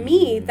 like, for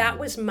me, that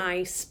was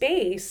my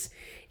space,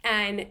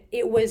 and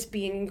it was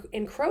being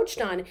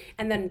encroached on.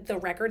 And then the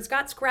records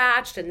got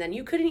scratched, and then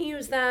you couldn't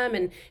use them.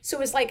 And so it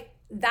was like,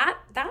 that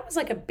was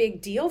like a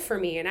big deal for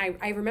me. And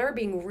I remember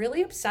being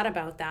really upset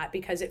about that,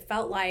 because it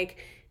felt like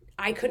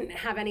I couldn't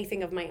have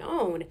anything of my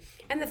own.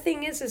 And the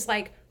thing is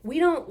like, we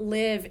don't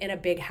live in a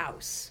big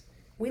house.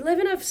 We live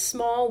in a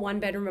small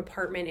 1-bedroom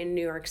apartment in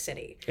New York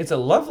City. It's a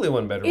lovely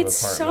 1-bedroom apartment. It's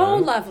so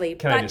lovely.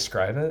 Can I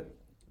describe it?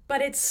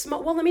 But it's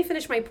small. Well, let me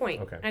finish my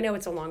point. Okay. I know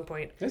it's a long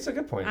point. It's a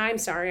good point. I'm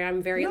sorry.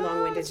 I'm very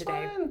long-winded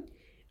today.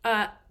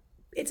 Fine.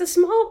 It's a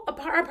small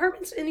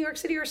apartments in New York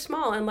City are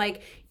small. And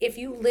like, if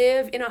you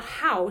live in a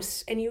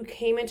house and you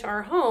came into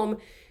our home,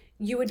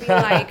 you would be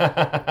like,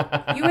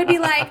 wow,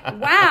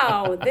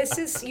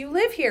 you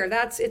live here.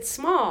 It's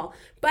small.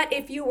 But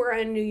if you were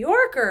a New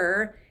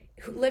Yorker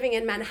living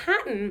in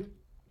Manhattan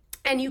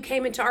and you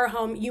came into our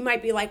home, you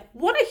might be like,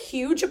 what a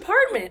huge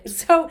apartment.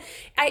 So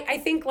I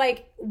think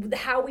like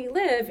how we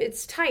live,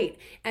 it's tight.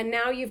 And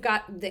now you've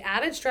got the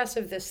added stress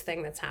of this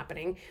thing that's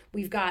happening.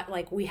 We've got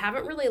like, we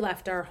haven't really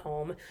left our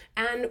home,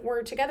 and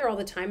we're together all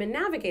the time and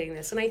navigating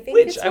this. And I think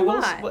it's a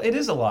lot. Well, it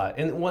is a lot.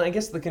 And I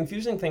guess the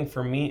confusing thing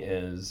for me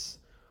is,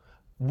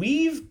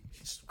 we've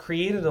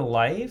created a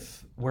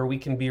life where we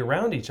can be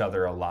around each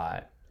other a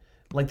lot.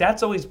 Like,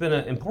 that's always been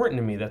important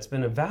to me. That's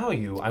been a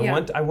value.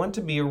 I want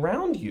to be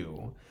around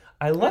you.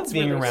 I love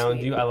being really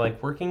around you. I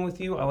like working with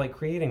you. I like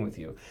creating with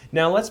you.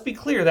 Now, let's be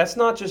clear. That's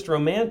not just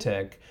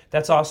romantic.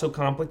 That's also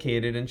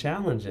complicated and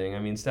challenging. I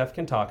mean, Steph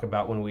can talk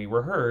about when we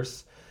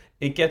rehearse,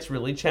 it gets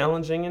really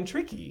challenging and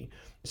tricky.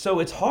 So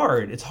it's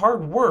hard. It's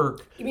hard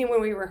work. You mean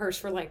when we rehearse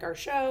for like our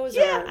shows?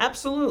 Yeah,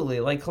 absolutely.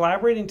 Like,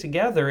 collaborating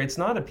together, it's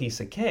not a piece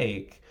of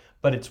cake,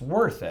 but it's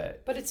worth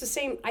it. But it's the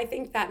same. I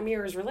think that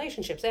mirrors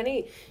relationships.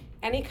 Any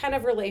kind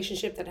of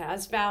relationship that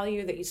has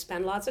value, that you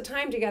spend lots of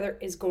time together,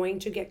 is going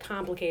to get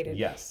complicated.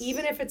 Yes.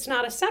 Even if it's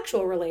not a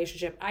sexual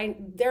relationship.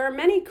 There are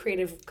many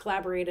creative,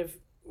 collaborative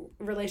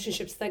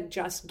relationships that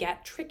just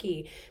get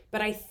tricky.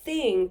 But I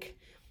think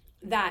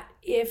that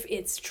if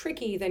it's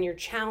tricky, then you're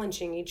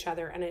challenging each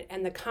other,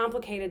 and the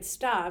complicated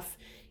stuff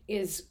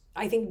is,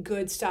 I think,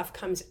 good stuff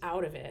comes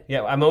out of it.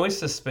 Yeah, I'm always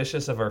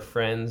suspicious of our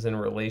friends in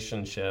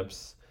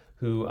relationships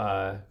who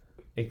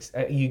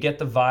you get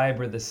the vibe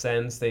or the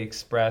sense they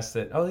express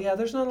that, oh yeah,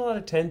 there's not a lot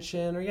of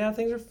tension, or yeah,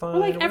 things are fine. Or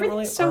like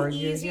everything's so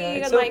easy. Yeah,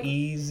 it's and so like,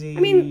 easy. I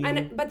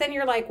mean, but then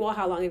you're like, well,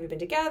 how long have you been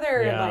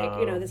together? Yeah. And like,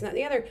 you know, this and that and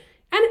the other.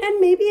 And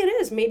maybe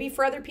it is. Maybe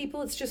for other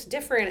people it's just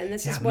different, and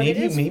this is what it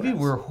is. Maybe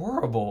we're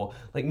horrible.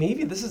 Like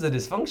maybe this is a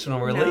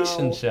dysfunctional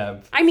relationship.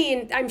 No. I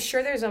mean, I'm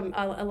sure there's a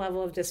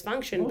level of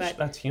dysfunction, but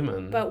that's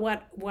human. But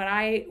what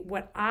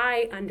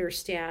I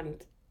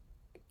understand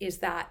is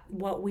that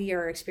what we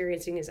are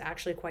experiencing is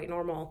actually quite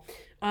normal.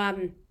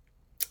 I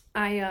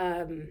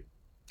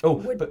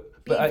would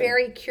be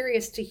very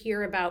curious to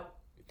hear about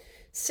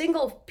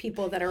single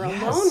people that are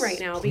alone right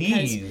now,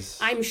 because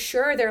I'm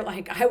sure they're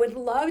like, I would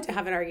love to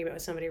have an argument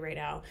with somebody right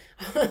now.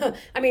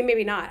 I mean,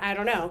 maybe not. I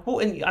don't know. Well,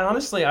 and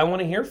honestly, I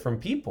want to hear from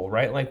people,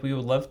 right? Like we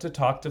would love to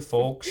talk to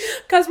folks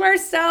because we're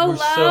so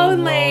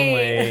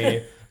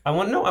lonely. I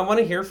want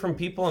to hear from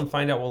people and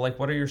find out, well, like,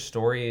 what are your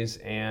stories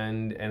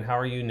and how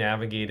are you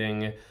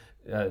navigating,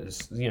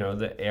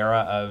 the era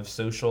of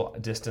social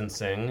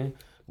distancing,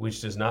 which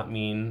does not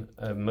mean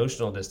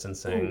emotional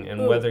distancing,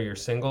 and whether you're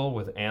single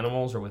with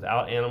animals or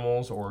without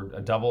animals, or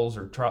doubles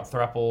or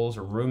thruples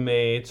or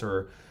roommates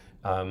or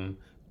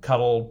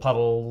cuddle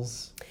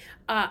puddles.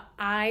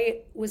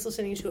 I was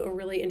listening to a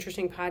really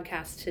interesting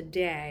podcast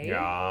today.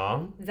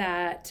 Yeah.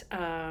 That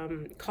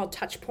called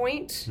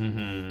Touchpoint.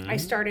 Mm-hmm. I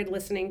started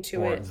listening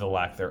to it. Or the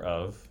lack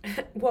thereof.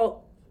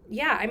 Well,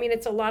 yeah, I mean,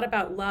 it's a lot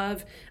about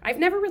love. I've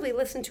never really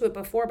listened to it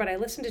before, but I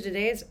listened to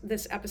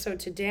this episode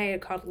today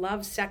called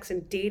Love, Sex,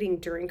 and Dating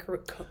during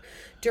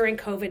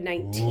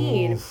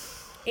COVID-19. Oof.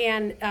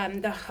 And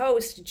the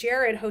host,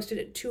 Jared,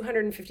 hosted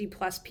 250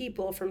 plus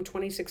people from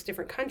 26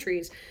 different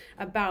countries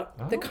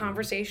about the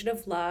conversation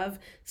of love,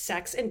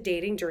 sex, and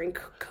dating during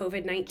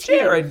COVID-19.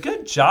 Jared,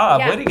 good job.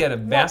 Yeah. Way to get a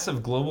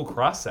massive global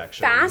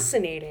cross-section.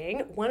 Fascinating.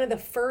 One of the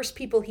first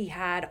people he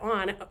had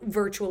on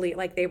virtually,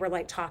 like they were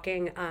like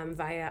talking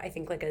via, I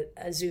think, like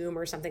a Zoom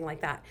or something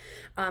like that.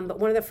 But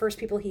one of the first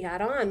people he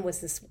had on was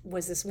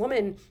this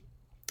woman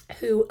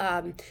who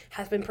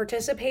has been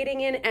participating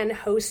in and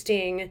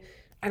hosting,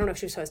 I don't know if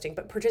she was hosting,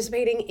 but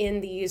participating in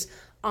these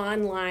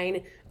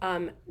online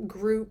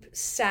group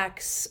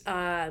sex,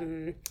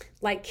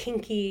 like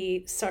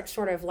kinky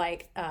sort of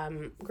like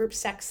group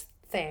sex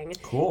thing.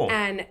 Cool.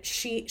 And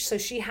she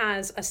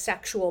has a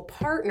sexual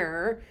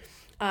partner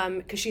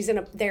because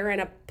they're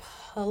in a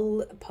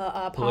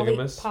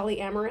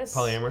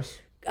polyamorous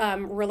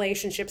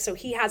relationship. So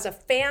he has a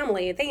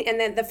family, and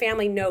then the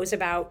family knows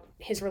about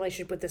his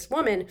relationship with this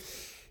woman.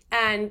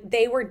 And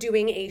they were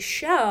doing a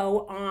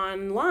show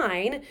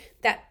online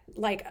that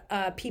like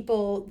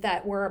people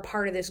that were a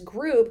part of this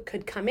group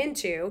could come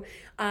into.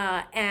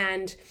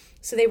 And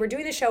so they were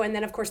doing the show, and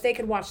then of course they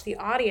could watch the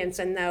audience.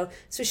 And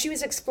so she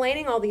was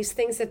explaining all these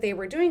things that they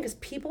were doing because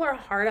people are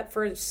hard up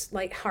for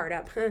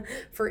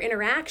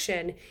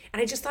interaction.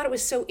 And I just thought it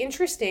was so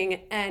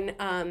interesting.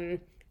 And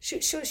she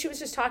was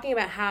just talking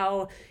about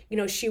how,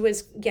 she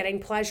was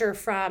getting pleasure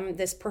from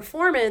this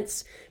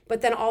performance,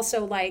 but then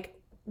also like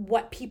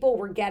what people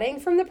were getting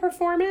from the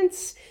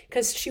performance,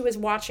 because she was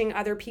watching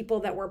other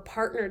people that were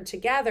partnered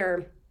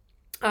together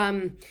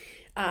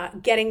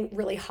getting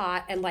really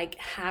hot and like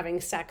having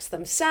sex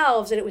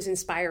themselves, and it was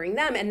inspiring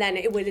them, and then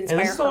it would inspire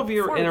her. And this all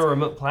in a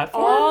remote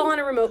platform? All on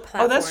a remote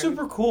platform. Oh, that's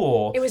super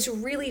cool. It was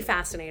really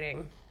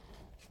fascinating.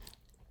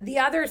 The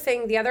other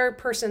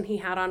person he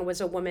had on was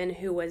a woman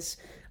who was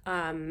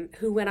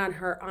who went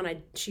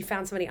she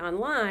found somebody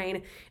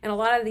online, and a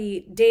lot of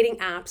the dating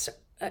apps,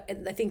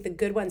 I think the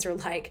good ones are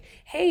like,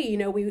 hey,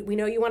 we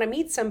know you want to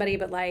meet somebody,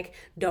 but like,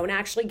 don't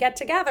actually get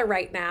together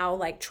right now.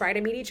 Like, try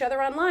to meet each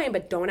other online,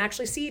 but don't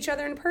actually see each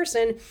other in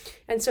person.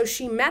 And so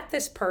she met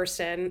this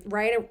person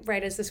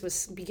right as this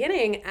was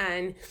beginning,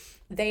 and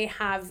they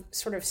have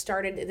sort of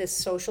started this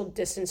social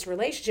distance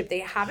relationship.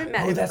 They haven't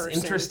met in person. Oh,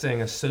 that's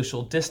interesting. A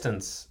social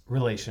distance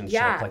relationship.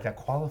 Yeah. Like that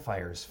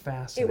qualifier is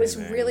fascinating. It was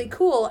really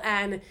cool.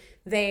 And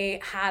they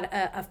had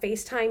a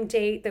FaceTime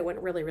date that went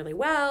really, really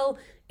well.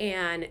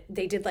 And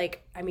they did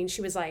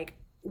she was like,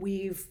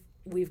 we've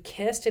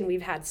kissed and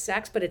we've had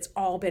sex, but it's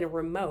all been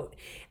remote.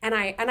 And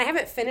I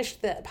haven't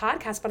finished the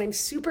podcast, but I'm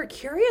super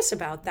curious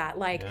about that,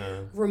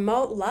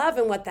 remote love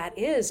and what that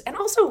is. And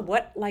also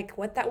what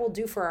that will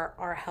do for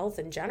our health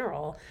in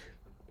general.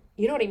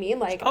 You know what I mean?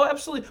 Like, oh,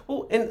 absolutely.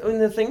 Well,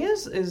 and the thing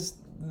is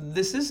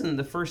this isn't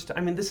the first. I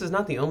mean, this is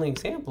not the only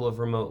example of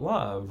remote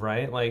love,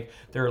 right? Like,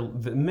 there are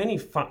many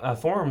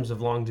forms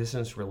of long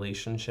distance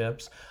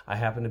relationships. I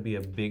happen to be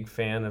a big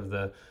fan of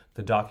the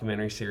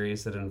documentary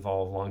series that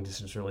involve long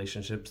distance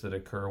relationships that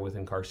occur with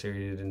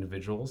incarcerated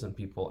individuals and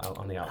people out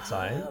on the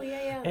outside. Oh,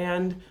 yeah.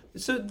 And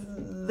so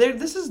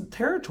this is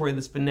territory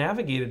that's been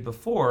navigated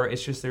before.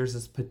 It's just there's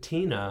this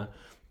patina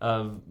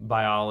of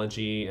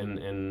biology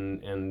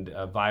and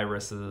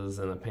viruses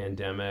and a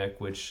pandemic,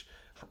 which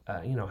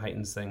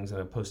heightens things in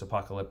a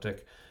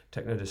post-apocalyptic,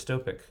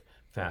 techno-dystopic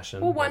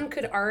fashion. Well, one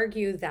could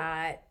argue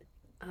that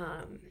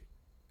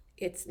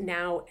it's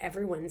now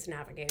everyone's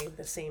navigating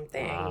the same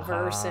thing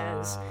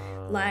versus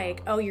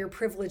like, oh, you're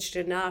privileged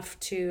enough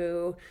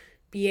to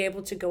be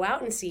able to go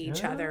out and see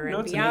each other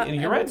and be out.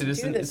 And you're right.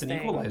 It's an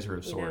equalizer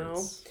of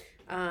sorts.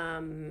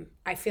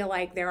 I feel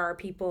like there are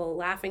people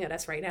laughing at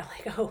us right now,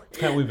 like, oh,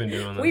 yeah, we've been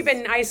doing this. We've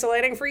been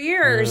isolating for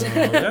years.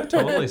 Yeah,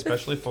 totally.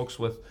 Especially folks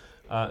with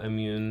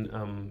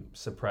immune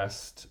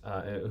suppressed,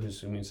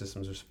 whose immune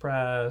systems are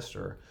suppressed,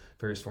 or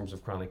various forms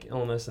of chronic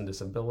illness and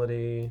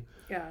disability.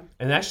 Yeah.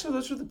 And actually,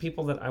 those are the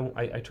people that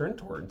I turn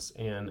towards,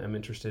 and I'm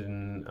interested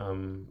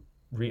in.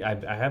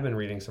 I have been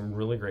reading some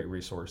really great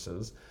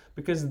resources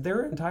because there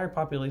are entire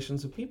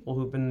populations of people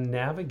who've been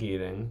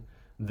navigating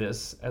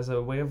this as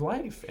a way of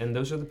life, and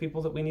those are the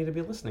people that we need to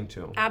be listening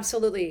to.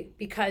 Absolutely,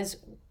 because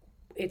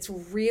it's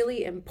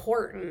really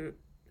important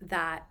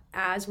that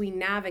as we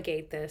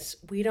navigate this,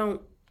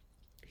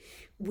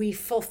 we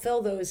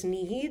fulfill those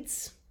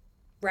needs,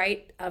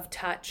 right, of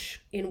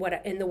touch in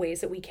the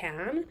ways that we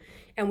can,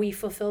 and we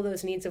fulfill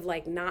those needs of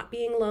like not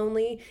being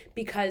lonely,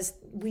 because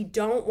we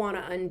don't want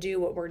to undo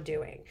what we're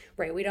doing,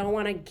 right? We don't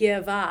want to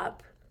give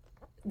up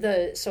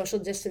the social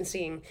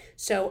distancing.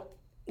 So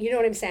you know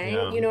what I'm saying?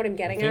 Yeah, you know what I'm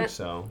getting at? I think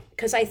so.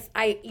 Because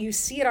you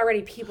see it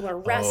already. People are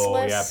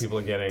restless. Oh, yeah, people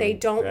are getting. They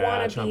don't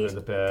want to be.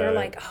 The bed. They're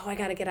like, oh, I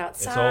got to get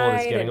outside. It's old.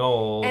 It's getting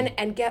old.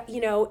 And get,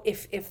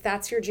 if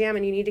that's your jam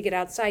and you need to get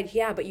outside,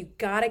 yeah, but you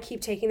got to keep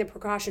taking the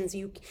precautions.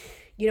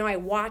 I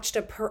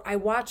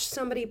watched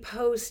somebody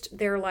post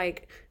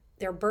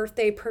their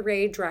birthday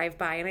parade drive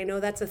by, and I know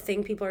that's a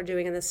thing people are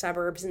doing in the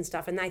suburbs and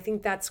stuff, and I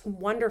think that's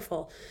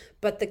wonderful.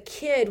 But the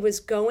kid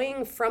was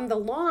going from the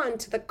lawn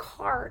to the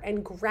cart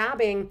and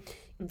grabbing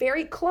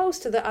very close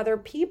to the other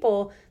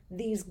people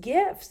these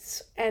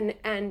gifts,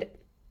 and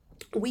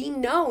we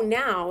know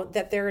now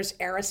that there's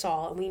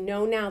aerosol, and we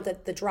know now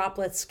that the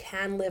droplets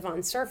can live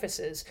on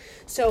surfaces.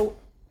 So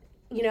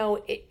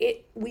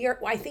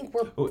I think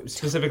we're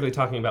specifically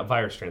talking about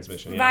virus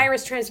transmission. Yeah.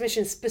 Virus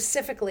transmission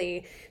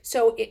specifically.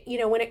 So,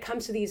 when it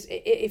comes to these,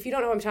 if you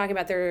don't know what I'm talking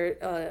about,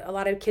 a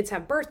lot of kids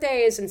have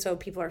birthdays, and so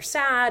people are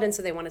sad, and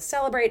so they want to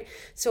celebrate.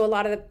 So a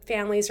lot of the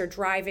families are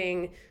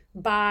driving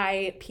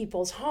by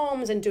people's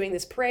homes and doing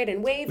this parade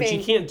and waving. Which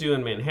you can't do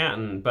in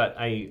Manhattan, but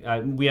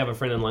we have a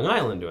friend in Long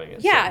Island doing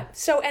it. Yeah,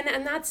 so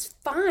and that's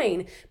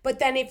fine. But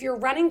then if you're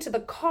running to the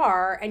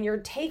car and you're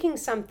taking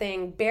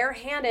something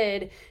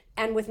barehanded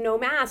and with no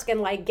mask and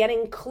like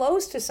getting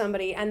close to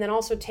somebody and then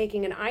also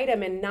taking an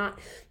item and not,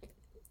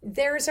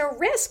 there's a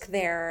risk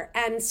there.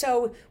 And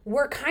so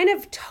we're kind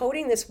of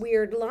toting this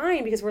weird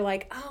line because we're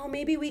like, oh,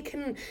 maybe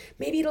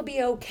it'll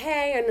be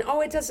okay. And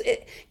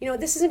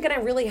this isn't going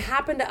to really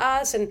happen to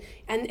us. And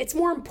it's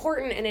more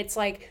important. And it's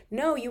like,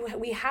 no,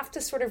 we have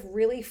to sort of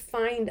really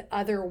find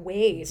other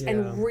ways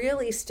and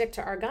really stick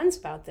to our guns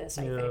about this,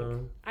 I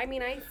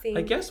think.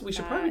 I guess we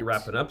should probably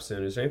wrap it up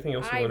soon. Is there anything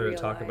else you wanted to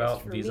talk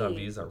about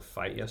vis-a-vis our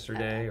fight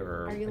yesterday?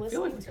 I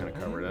feel like we kind of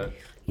covered it.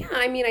 Yeah,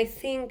 I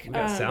think... We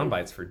got sound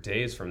bites for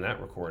days from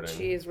that recording.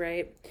 She's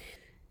right.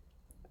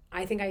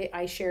 I think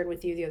I shared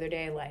with you the other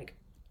day, like,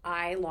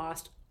 I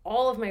lost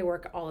all of my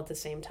work all at the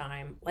same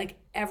time. Like,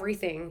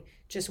 everything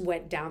just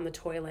went down the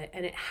toilet.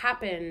 And it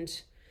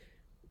happened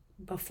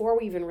before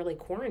we even really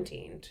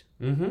quarantined.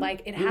 Mm-hmm.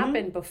 Like, it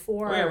happened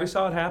before... Oh, yeah, we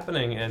saw it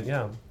happening, and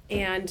yeah.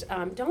 And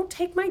don't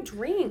take my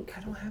drink.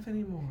 I don't have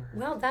any more.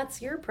 Well,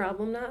 that's your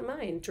problem, not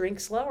mine. Drink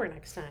slower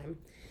next time.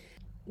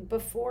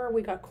 Before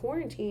we got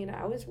quarantined,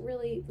 I was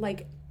really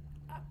like,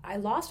 I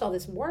lost all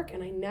this work,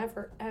 and I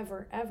never,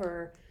 ever,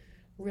 ever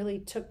really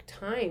took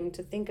time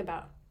to think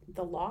about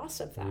the loss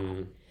of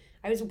that.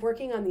 I was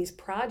working on these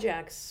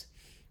projects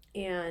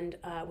and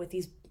with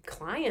these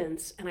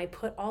clients, and I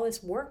put all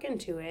this work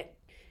into it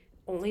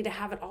only to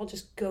have it all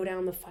just go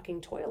down the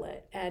fucking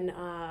toilet. And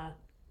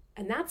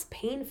that's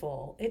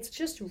painful. It's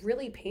just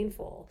really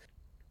painful.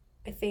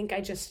 I think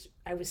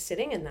I was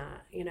sitting in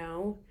that,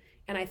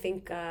 and I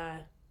think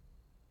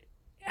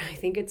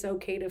it's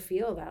okay to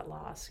feel that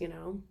loss,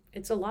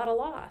 It's a lot of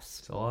loss.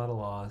 It's a lot of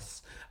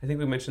loss. I think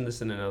we mentioned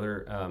this in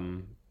another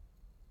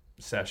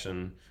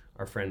session.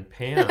 Our friend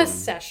Pam.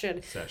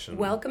 Session.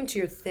 Welcome to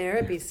your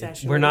therapy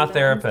session. We're not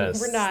therapists.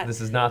 We're not. This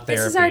is not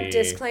therapy. This is our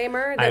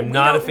disclaimer. I'm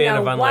not a fan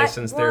of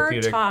unlicensed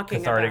therapeutic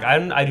cathartic.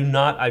 I do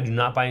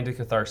not buy into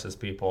catharsis,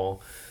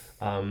 people.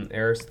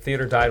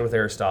 Theater died with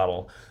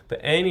Aristotle.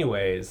 But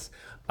anyways,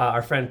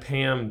 our friend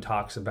Pam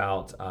talks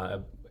about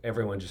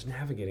everyone just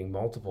navigating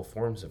multiple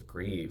forms of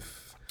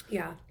grief.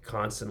 Yeah.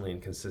 Constantly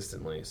and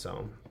consistently,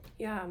 so.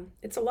 Yeah,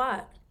 it's a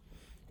lot.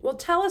 Well,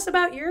 tell us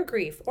about your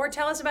grief, or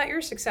tell us about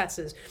your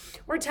successes,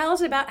 or tell us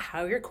about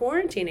how you're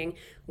quarantining.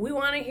 We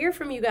want to hear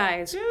from you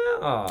guys.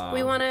 Yeah.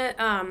 We want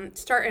to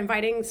start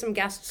inviting some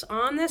guests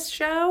on this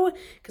show,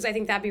 because I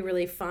think that'd be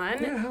really fun.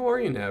 Yeah, how are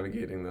you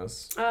navigating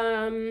this?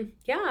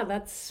 Yeah,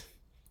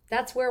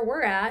 that's where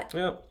we're at.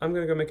 Yeah, I'm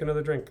going to go make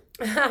another drink.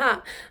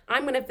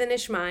 I'm going to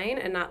finish mine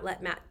and not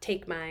let Matt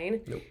take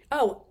mine. Nope.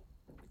 Oh,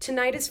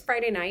 tonight is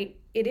Friday night.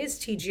 It is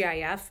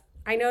TGIF.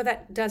 I know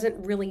that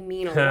doesn't really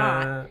mean a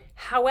lot.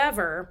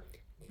 However,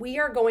 we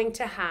are going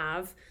to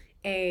have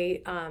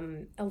a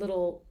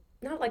little,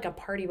 not like a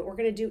party, but we're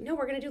going to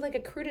do like a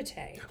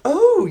crudité.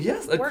 Oh,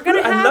 yes.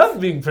 I love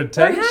being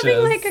pretentious. We're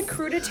having like a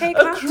crudité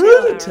cocktail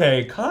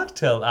crudité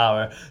cocktail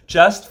hour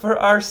just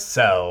for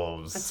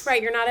ourselves. That's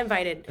right. You're not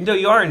invited. No,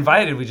 you are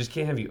invited. We just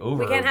can't have you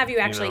over. We can't have you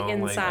actually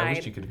inside. Like, I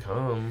wish you could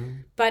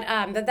come. But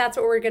that's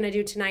what we're going to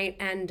do tonight.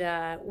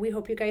 And we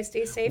hope you guys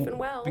stay safe and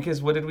well.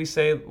 Because what did we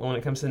say when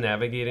it comes to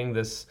navigating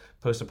this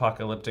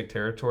post-apocalyptic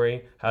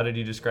territory? How did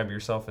you describe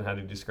yourself and how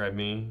did you describe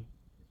me?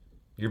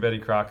 You're Betty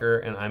Crocker,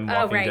 and I'm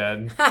Walking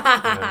Dead.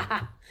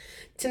 Yeah.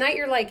 Tonight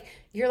you're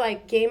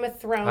like Game of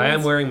Thrones. I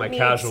am wearing my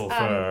casual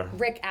fur.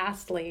 Rick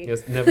Astley.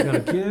 Yes, never gonna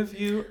give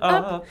you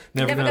up.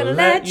 Never gonna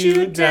let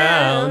you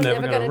down.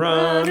 Never gonna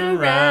run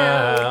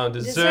around.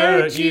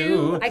 Desert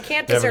you. I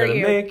can't desert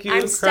you. Make you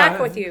I'm cry. stuck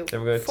with you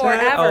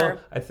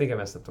forever. I think I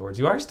messed up the words.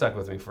 You are stuck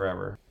with me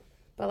forever.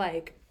 But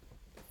like,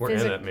 we're in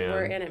it, man.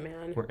 We're in it,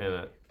 man. We're in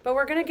it. But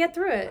we're gonna get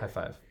through it. High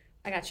five.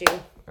 I got you.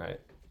 All right.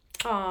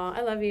 Aw,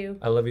 I love you.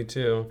 I love you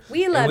too.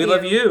 We love you. We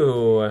love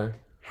you.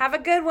 Have a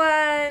good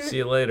one. See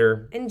you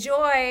later.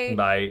 Enjoy.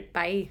 Bye.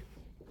 Bye.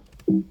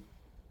 You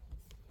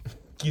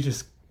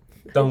just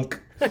dunk.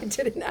 I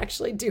didn't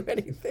actually do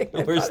anything.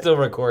 We're still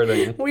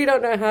recording. We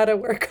don't know how to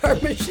work our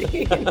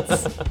machines.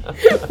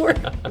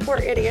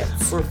 we're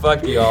idiots. We're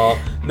fucked, y'all.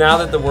 Now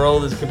that the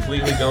world is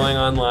completely going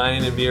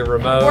online and via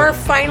remote, we're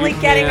finally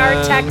getting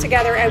our tech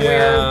together, and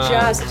we're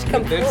just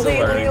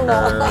completely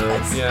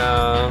lost.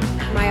 Yeah.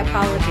 My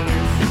apologies.